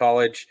coming out of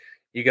college.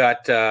 You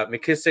got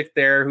McKissick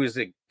there, who's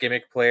a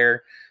gimmick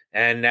player.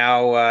 And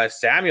now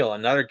Samuel,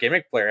 another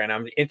gimmick player. And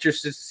I'm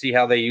interested to see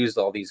how they used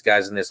all these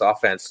guys in this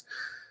offense.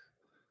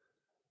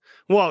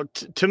 Well,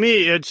 to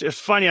me, it's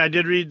funny. I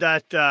did read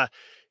that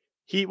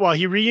he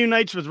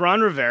reunites with Ron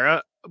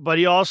Rivera, but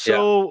he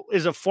also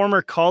is a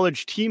former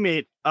college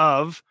teammate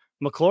of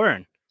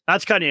McLaurin.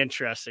 That's kind of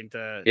interesting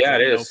put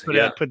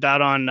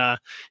that on. And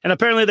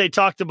apparently they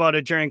talked about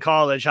it during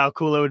college, how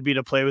cool it would be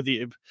to play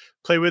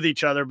with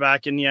each other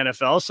back in the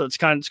NFL. So it's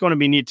going to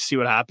be neat to see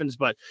what happens.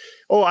 But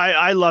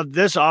I love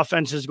this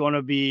offense is going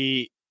to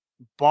be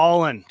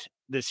balling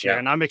this year,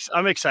 and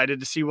I'm excited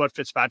to see what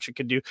Fitzpatrick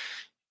could do.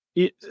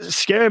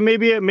 Scary,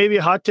 maybe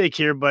a hot take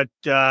here, but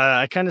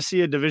I kind of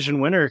see a division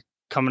winner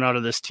coming out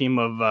of this team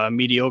of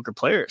mediocre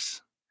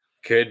players.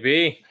 Could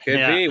be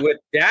with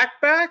Dak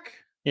back.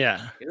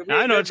 Yeah,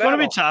 I know it's going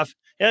to be tough.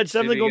 Yeah, it's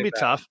definitely going to be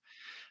tough.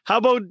 How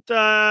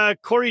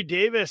about Corey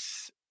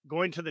Davis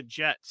going to the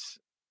Jets?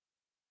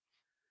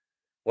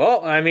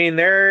 Well, I mean,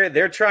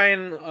 they're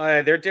trying,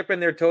 they're dipping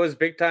their toes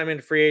big time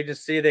in free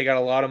agency. They got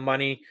a lot of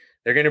money.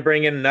 They're going to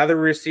bring in another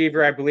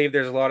receiver. I believe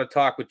there's a lot of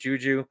talk with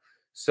Juju.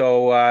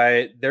 So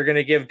they're going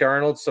to give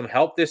Darnold some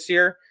help this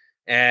year.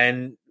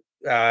 And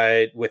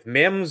with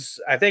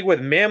Mims, I think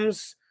with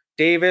Mims,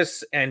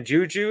 Davis, and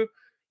Juju,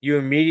 you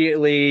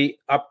immediately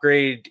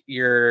upgrade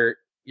your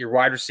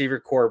wide receiver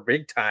core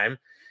big time.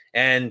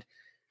 And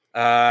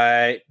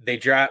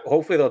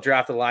hopefully they'll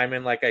draft a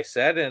lineman, like I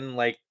said. And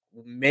like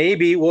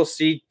maybe we'll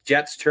see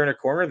Jets turn a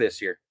corner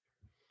this year.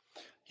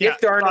 Yeah,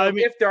 if Darnold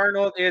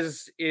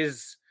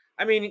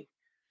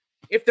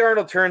if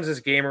Darnold turns his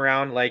game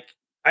around, like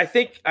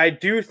I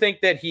do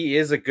think that he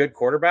is a good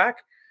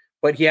quarterback,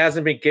 but he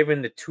hasn't been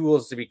given the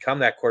tools to become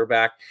that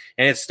quarterback,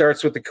 and it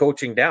starts with the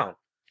coaching down.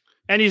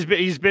 And he's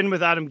been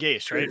with Adam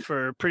Gase, right,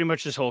 for pretty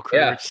much his whole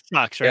career. Yeah. It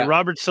sucks, right? Yeah.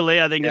 Robert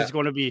Saleh, I think, is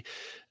going to be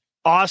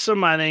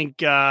awesome. I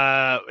think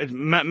Matt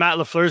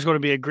LaFleur is going to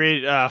be a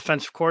great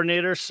offensive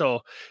coordinator.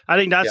 So I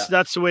think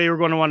that's the way we're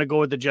going to want to go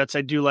with the Jets.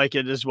 I do like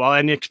it as well,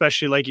 and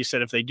especially like you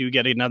said, if they do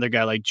get another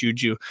guy like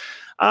Juju.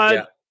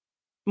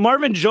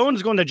 Marvin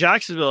Jones going to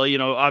Jacksonville.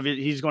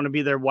 Obviously he's going to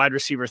be their wide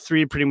receiver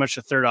 3, pretty much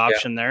the third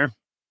option there,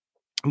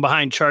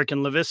 behind Chark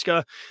and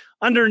Laviska.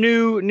 Under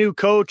new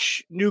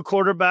coach, new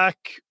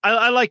quarterback.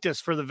 I like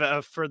this for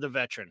the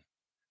veteran.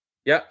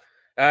 Yeah.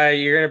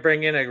 You're going to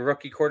bring in a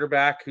rookie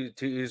quarterback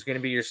who's going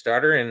to be your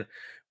starter, and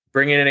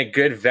bringing in a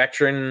good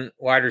veteran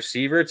wide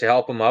receiver to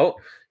help him out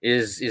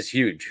is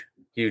huge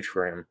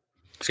for him.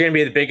 It's going to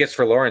be the biggest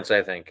for Lawrence,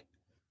 I think.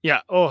 Yeah.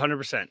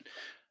 100%.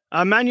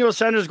 Emmanuel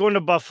Sanders going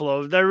to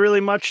Buffalo. Is there really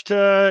much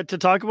to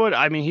talk about?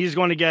 I mean, he's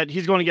going to get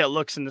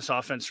looks in this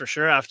offense for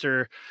sure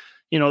after,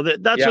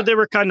 that's what they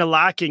were kind of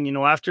lacking,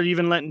 after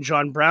even letting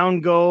John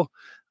Brown go.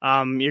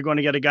 You're going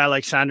to get a guy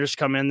like Sanders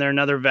come in there,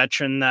 another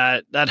veteran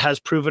that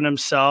has proven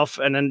himself,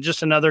 and then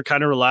just another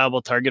kind of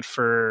reliable target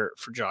for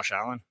Josh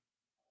Allen.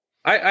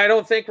 I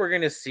don't think we're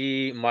going to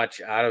see much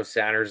out of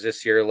Sanders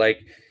this year.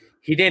 Like,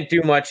 he didn't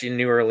do much in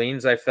New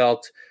Orleans, I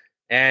felt.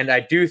 And I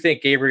do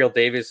think Gabriel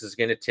Davis is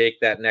going to take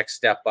that next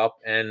step up,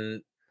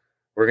 and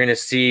we're going to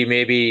see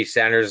maybe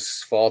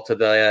Sanders fall to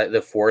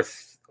the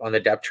 4th on the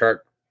depth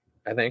chart,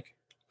 I think.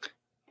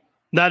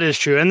 That is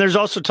true. And there's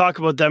also talk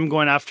about them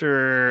going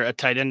after a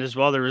tight end as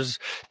well. There was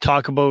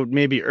talk about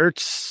maybe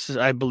Ertz.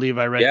 I believe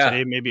I read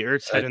today, maybe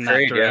Ertz head in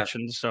that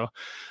direction. Yeah. So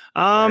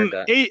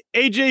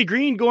AJ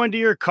Green going to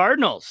your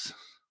Cardinals.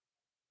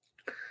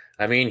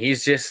 I mean,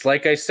 he's just,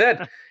 like I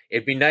said,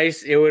 it'd be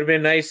nice. It would have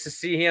been nice to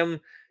see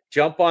him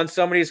jump on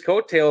somebody's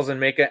coattails and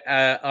make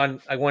on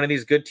one of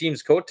these good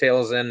teams'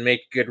 coattails and make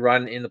a good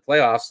run in the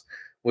playoffs,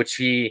 which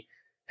he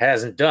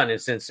hasn't done in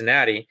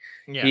Cincinnati.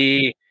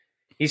 Yeah.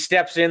 He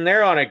steps in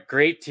there on a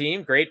great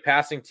team, great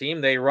passing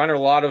team. They run a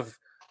lot of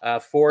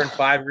 4 and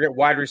 5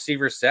 wide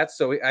receiver sets,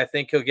 so I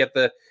think he'll get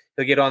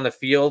on the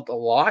field a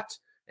lot,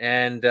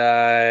 and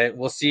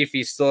we'll see if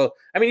he's still.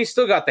 I mean, he's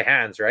still got the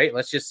hands, right?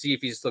 Let's just see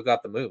if he's still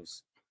got the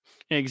moves.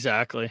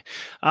 Exactly.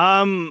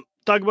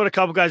 Talk about a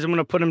couple guys. I'm going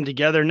to put them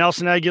together: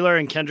 Nelson Aguilar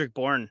and Kendrick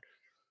Bourne.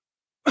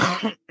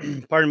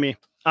 Pardon me.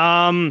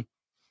 I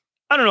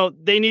don't know.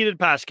 They needed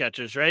pass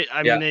catchers, right?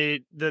 I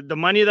mean, the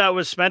money that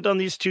was spent on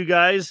these two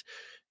guys,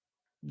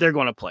 they're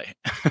going to play.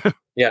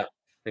 Yeah,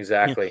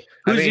 exactly.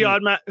 Who's the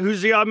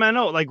odd man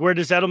out? Like, where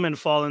does Edelman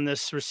fall in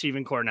this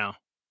receiving core now?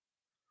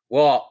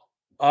 Well,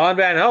 odd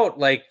man out,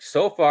 like,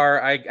 so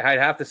far, I'd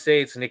have to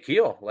say it's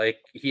N'Keal. Like,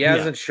 he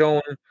hasn't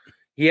shown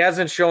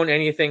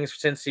anything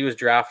since he was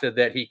drafted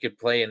that he could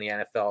play in the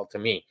NFL to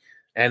me.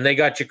 And they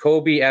got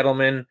Jacoby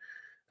Edelman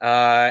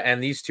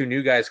and these two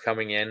new guys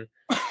coming in,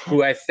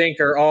 who I think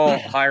are all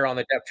higher on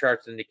the depth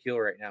chart than N'Keal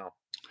right now.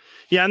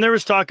 Yeah, and there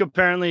was talk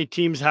apparently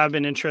teams have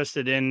been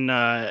interested in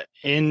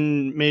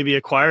maybe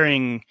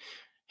acquiring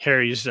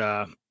Harry's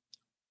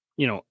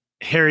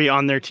Harry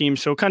on their team.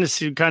 So kind of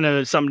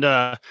something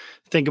to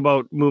think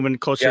about moving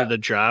closer to the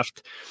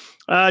draft.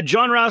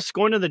 John Ross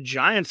going to the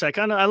Giants.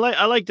 I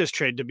like this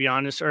trade, to be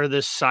honest, or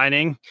this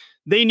signing.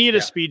 They need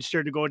a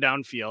speedster to go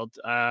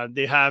downfield.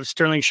 They have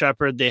Sterling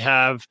Shepard. They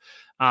have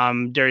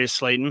Darius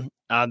Slayton.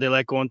 They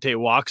let go and take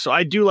walks. So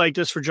I do like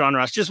this for John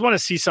Ross. Just want to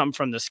see something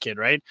from this kid,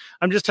 right?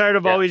 I'm just tired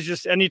of always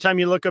just anytime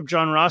you look up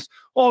John Ross,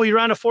 he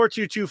ran a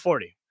 4.2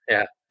 240.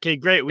 Yeah. Okay,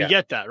 great. We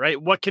get that,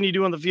 right? What can he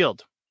do on the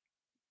field?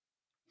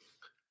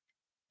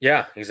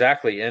 Yeah,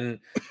 exactly. And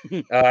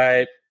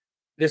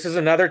this is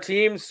another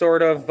team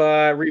sort of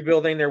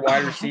rebuilding their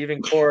wide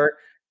receiving core.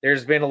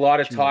 There's been a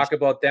lot of talk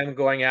about them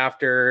going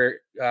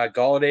after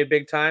Golladay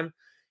big time.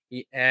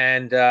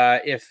 And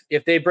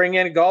if they bring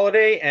in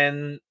Golladay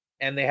and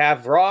they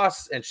have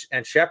Ross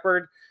and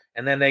Shepard,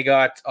 and then they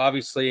got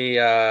obviously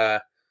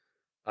what's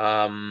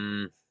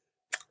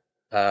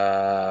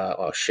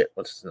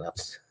his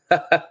nuts?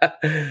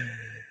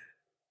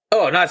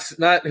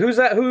 Not who's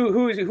that?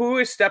 Who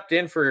has stepped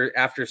in for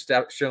after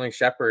Sterling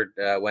Shepard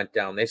went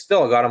down? They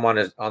still got him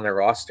on their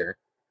roster.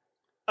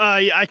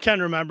 I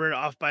can't remember it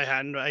off by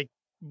hand.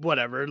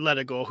 Whatever, let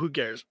it go. Who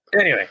cares?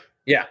 Anyway,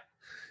 yeah.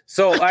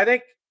 So I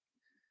think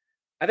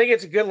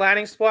it's a good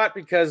landing spot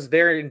because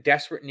they're in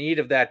desperate need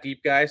of that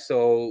deep guy.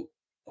 So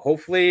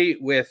hopefully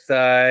with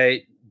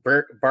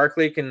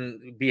Barkley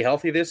can be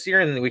healthy this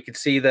year, and we could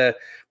see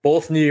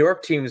both New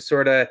York teams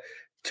sort of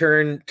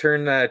turn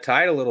the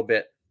tide a little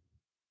bit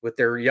with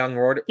their young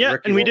rookie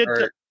and we did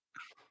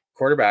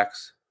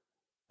quarterbacks.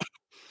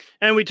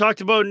 And we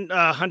talked about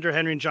Hunter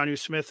Henry and Jonnu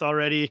Smith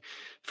already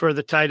for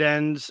the tight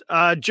ends.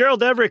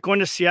 Gerald Everett going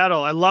to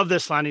Seattle. I love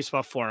this landing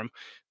spot for him.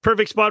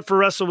 Perfect spot for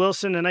Russell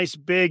Wilson. A nice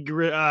big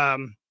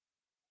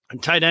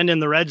tight end in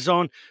the red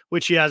zone,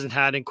 which he hasn't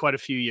had in quite a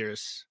few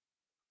years.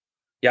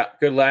 Yeah,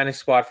 good landing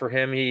spot for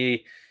him.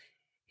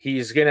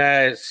 He's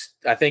gonna.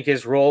 I think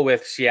his role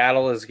with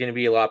Seattle is going to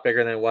be a lot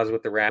bigger than it was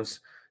with the Rams,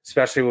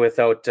 especially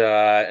without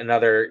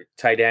another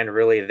tight end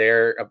really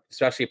there,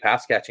 especially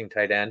pass catching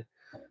tight end,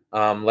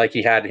 like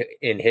he had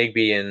in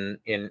Higbee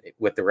in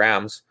with the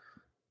Rams.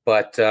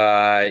 But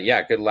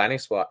yeah, good landing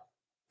spot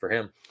for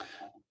him.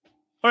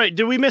 All right.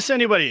 Did we miss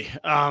anybody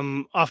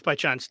off by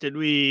chance? Did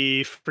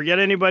we forget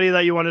anybody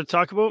that you wanted to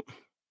talk about?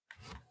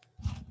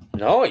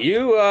 No,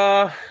 you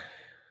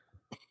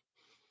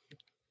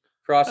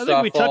crossed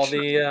off all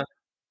the.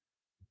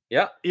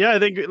 Yeah. I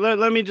think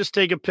let me just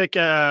take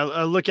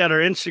a look at our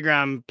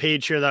Instagram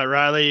page here. That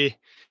Riley,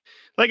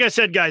 like I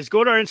said, guys,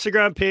 go to our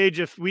Instagram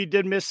page. If we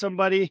did miss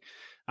somebody,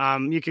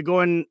 you could go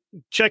and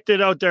check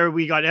it out there.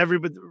 We got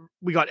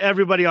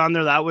everybody on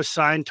there that was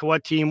signed, to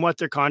what team, what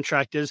their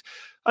contract is.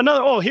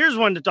 Here's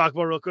one to talk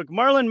about real quick.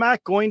 Marlon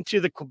Mack going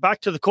back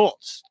to the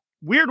Colts.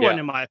 Weird one,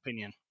 in my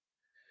opinion.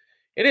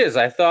 It is.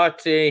 I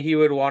thought he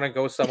would want to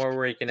go somewhere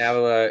where he can have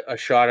a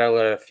shot at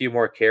a few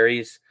more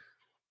carries,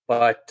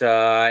 but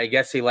I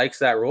guess he likes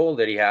that role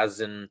that he has,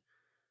 and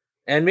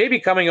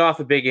maybe coming off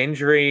a big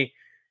injury,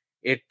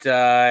 it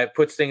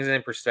puts things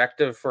in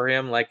perspective for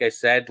him. Like I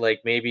said,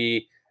 like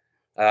maybe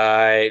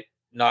he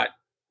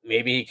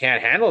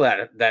can't handle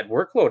that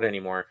workload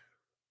anymore.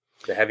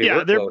 The heavy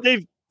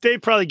workload. They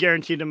probably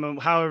guaranteed him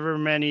however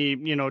many,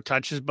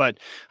 touches, but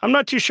I'm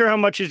not too sure how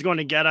much he's going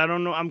to get. I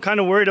don't know. I'm kind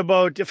of worried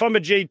about, if I'm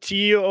a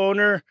JT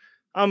owner,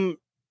 I'm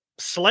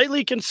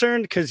slightly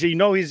concerned because he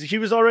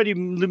was already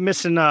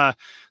missing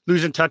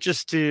losing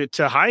touches to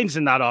Hines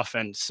in that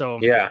offense. So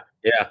yeah.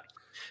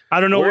 I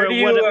don't know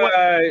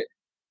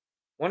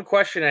one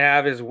question I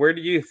have is, where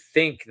do you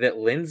think that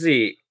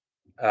Lindsay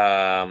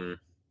will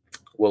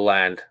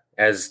land?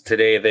 As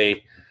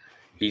today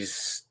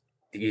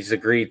he's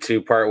agreed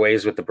to part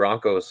ways with the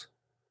Broncos.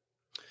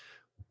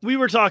 We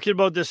were talking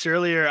about this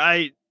earlier.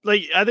 I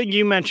think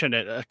you mentioned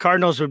it.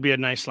 Cardinals would be a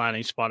nice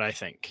landing spot, I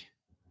think.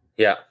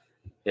 Yeah.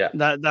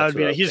 That would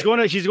be. He's going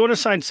to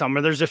sign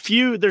somewhere.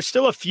 There's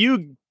still a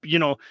few,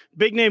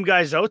 big name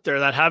guys out there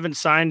that haven't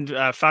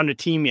found a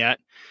team yet.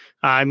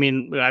 I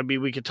mean,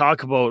 we could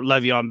talk about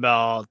Le'Veon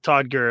Bell,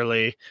 Todd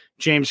Gurley,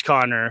 James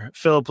Conner,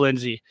 Phillip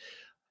Lindsay.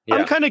 Yeah.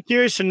 I'm kind of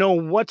curious to know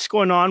what's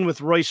going on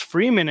with Royce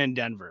Freeman in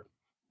Denver.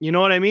 You know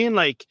what I mean?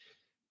 Like,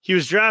 he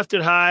was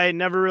drafted high,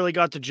 never really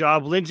got the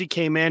job. Lindsay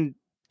came in,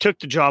 took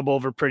the job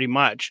over pretty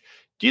much.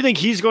 Do you think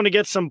he's going to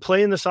get some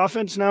play in this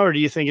offense now, or do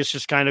you think it's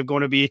just kind of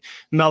going to be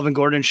Melvin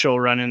Gordon's show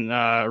running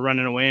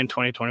away in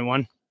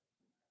 2021?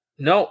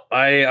 No,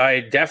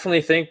 I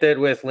definitely think that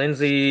with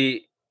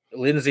Lindsay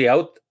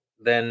out,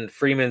 then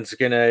Freeman's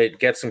going to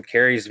get some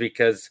carries,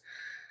 because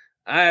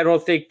I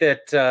don't think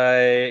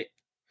that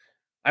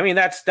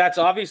that's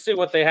obviously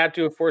what they had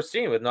to have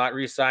foreseen with not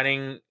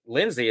re-signing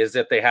Lindsay, is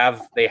that they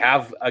have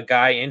a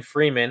guy in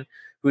Freeman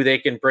who they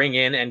can bring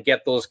in and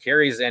get those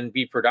carries and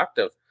be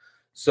productive.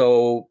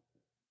 So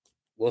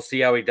we'll see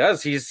how he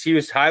does. He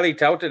was highly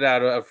touted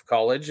out of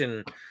college,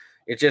 and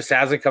it just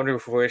hasn't come to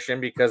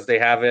fruition because they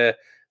have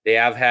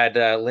had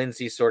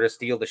Lindsay sort of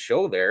steal the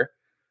show there.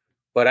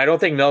 But I don't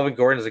think Melvin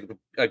Gordon is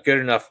a good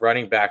enough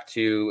running back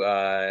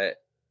to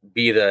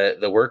be the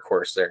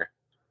workhorse there.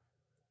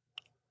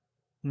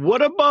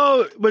 What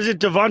about, was it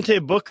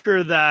Devontae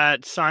Booker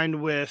that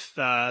signed with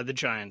the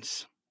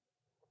Giants?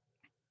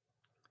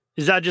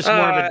 Is that just more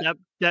of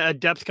a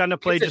depth kind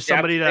of play? Just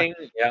somebody thing,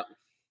 yeah.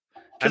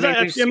 I mean,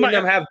 we've seen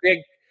them have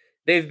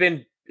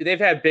they've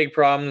had big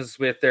problems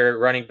with their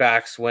running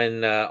backs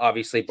when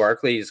obviously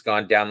Barkley's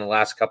gone down the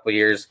last couple of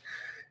years.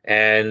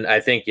 And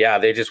I think,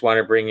 they just want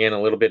to bring in a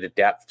little bit of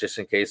depth just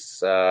in case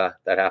that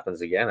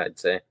happens again, I'd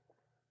say.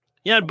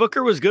 Yeah,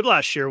 Booker was good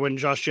last year when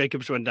Josh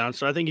Jacobs went down.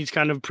 So I think he's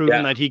kind of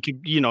proven that he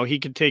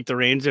could take the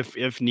reins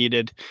if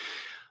needed.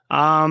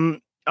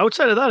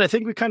 Outside of that, I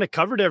think we kind of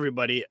covered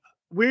everybody.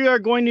 We are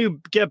going to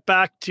get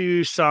back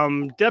to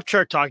some depth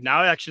chart talk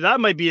now. Actually, that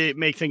might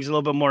make things a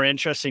little bit more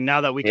interesting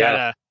now that we kind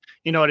of,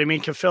 you know what I mean,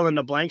 can fill in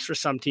the blanks for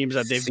some teams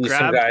that they've grabbed.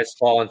 Some guys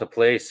fall into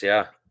place,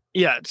 yeah.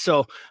 Yeah,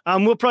 so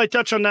we'll probably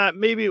touch on that.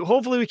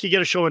 Hopefully we could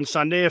get a show on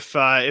Sunday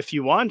if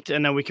you want,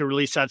 and then we can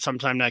release that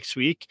sometime next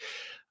week.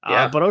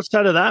 But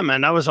outside of that,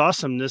 man, that was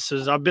awesome.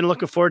 I've been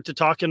looking forward to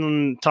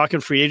talking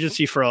free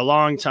agency for a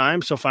long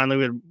time. So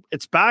finally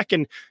it's back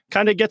and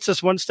kind of gets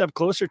us one step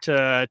closer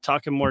to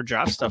talking more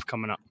draft stuff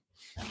coming up.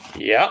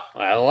 Yeah,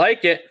 I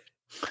like it.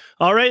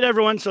 All right,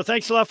 everyone. So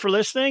thanks a lot for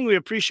listening. We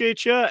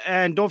appreciate you.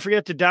 And don't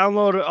forget to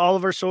download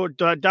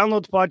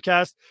download the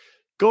podcast.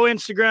 Go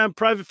Instagram,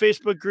 private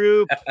Facebook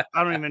group.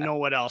 I don't even know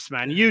what else,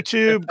 man.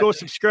 YouTube, go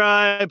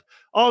subscribe,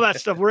 all that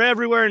stuff. We're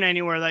everywhere and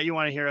anywhere that you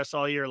want to hear us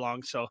all year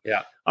long. So,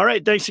 all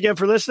right. Thanks again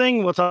for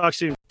listening. We'll talk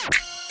soon.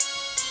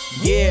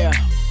 Yeah.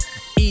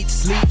 Eat,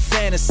 sleep,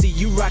 fantasy.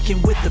 You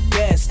rocking with the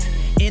best.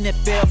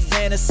 NFL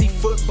Fantasy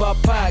Football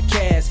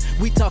Podcast.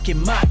 We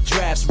talking mock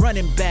drafts,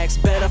 running backs.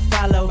 Better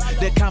follow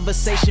the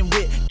conversation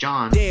with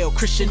John, Dale,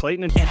 Christian,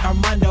 Clayton, and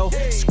Armando.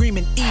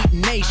 Screaming, Eat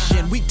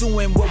Nation. We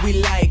doing what we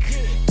like.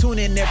 Tune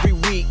in every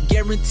week,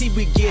 guaranteed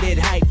we get it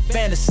hype.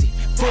 Fantasy,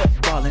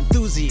 football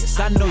enthusiasts,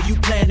 I know you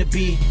plan to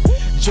be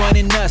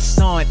joining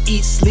us on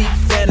Eat, Sleep,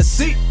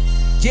 Fantasy.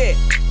 Yeah,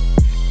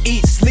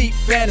 Eat, Sleep,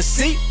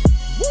 Fantasy.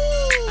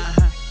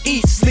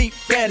 Eat, Sleep,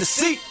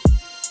 Fantasy.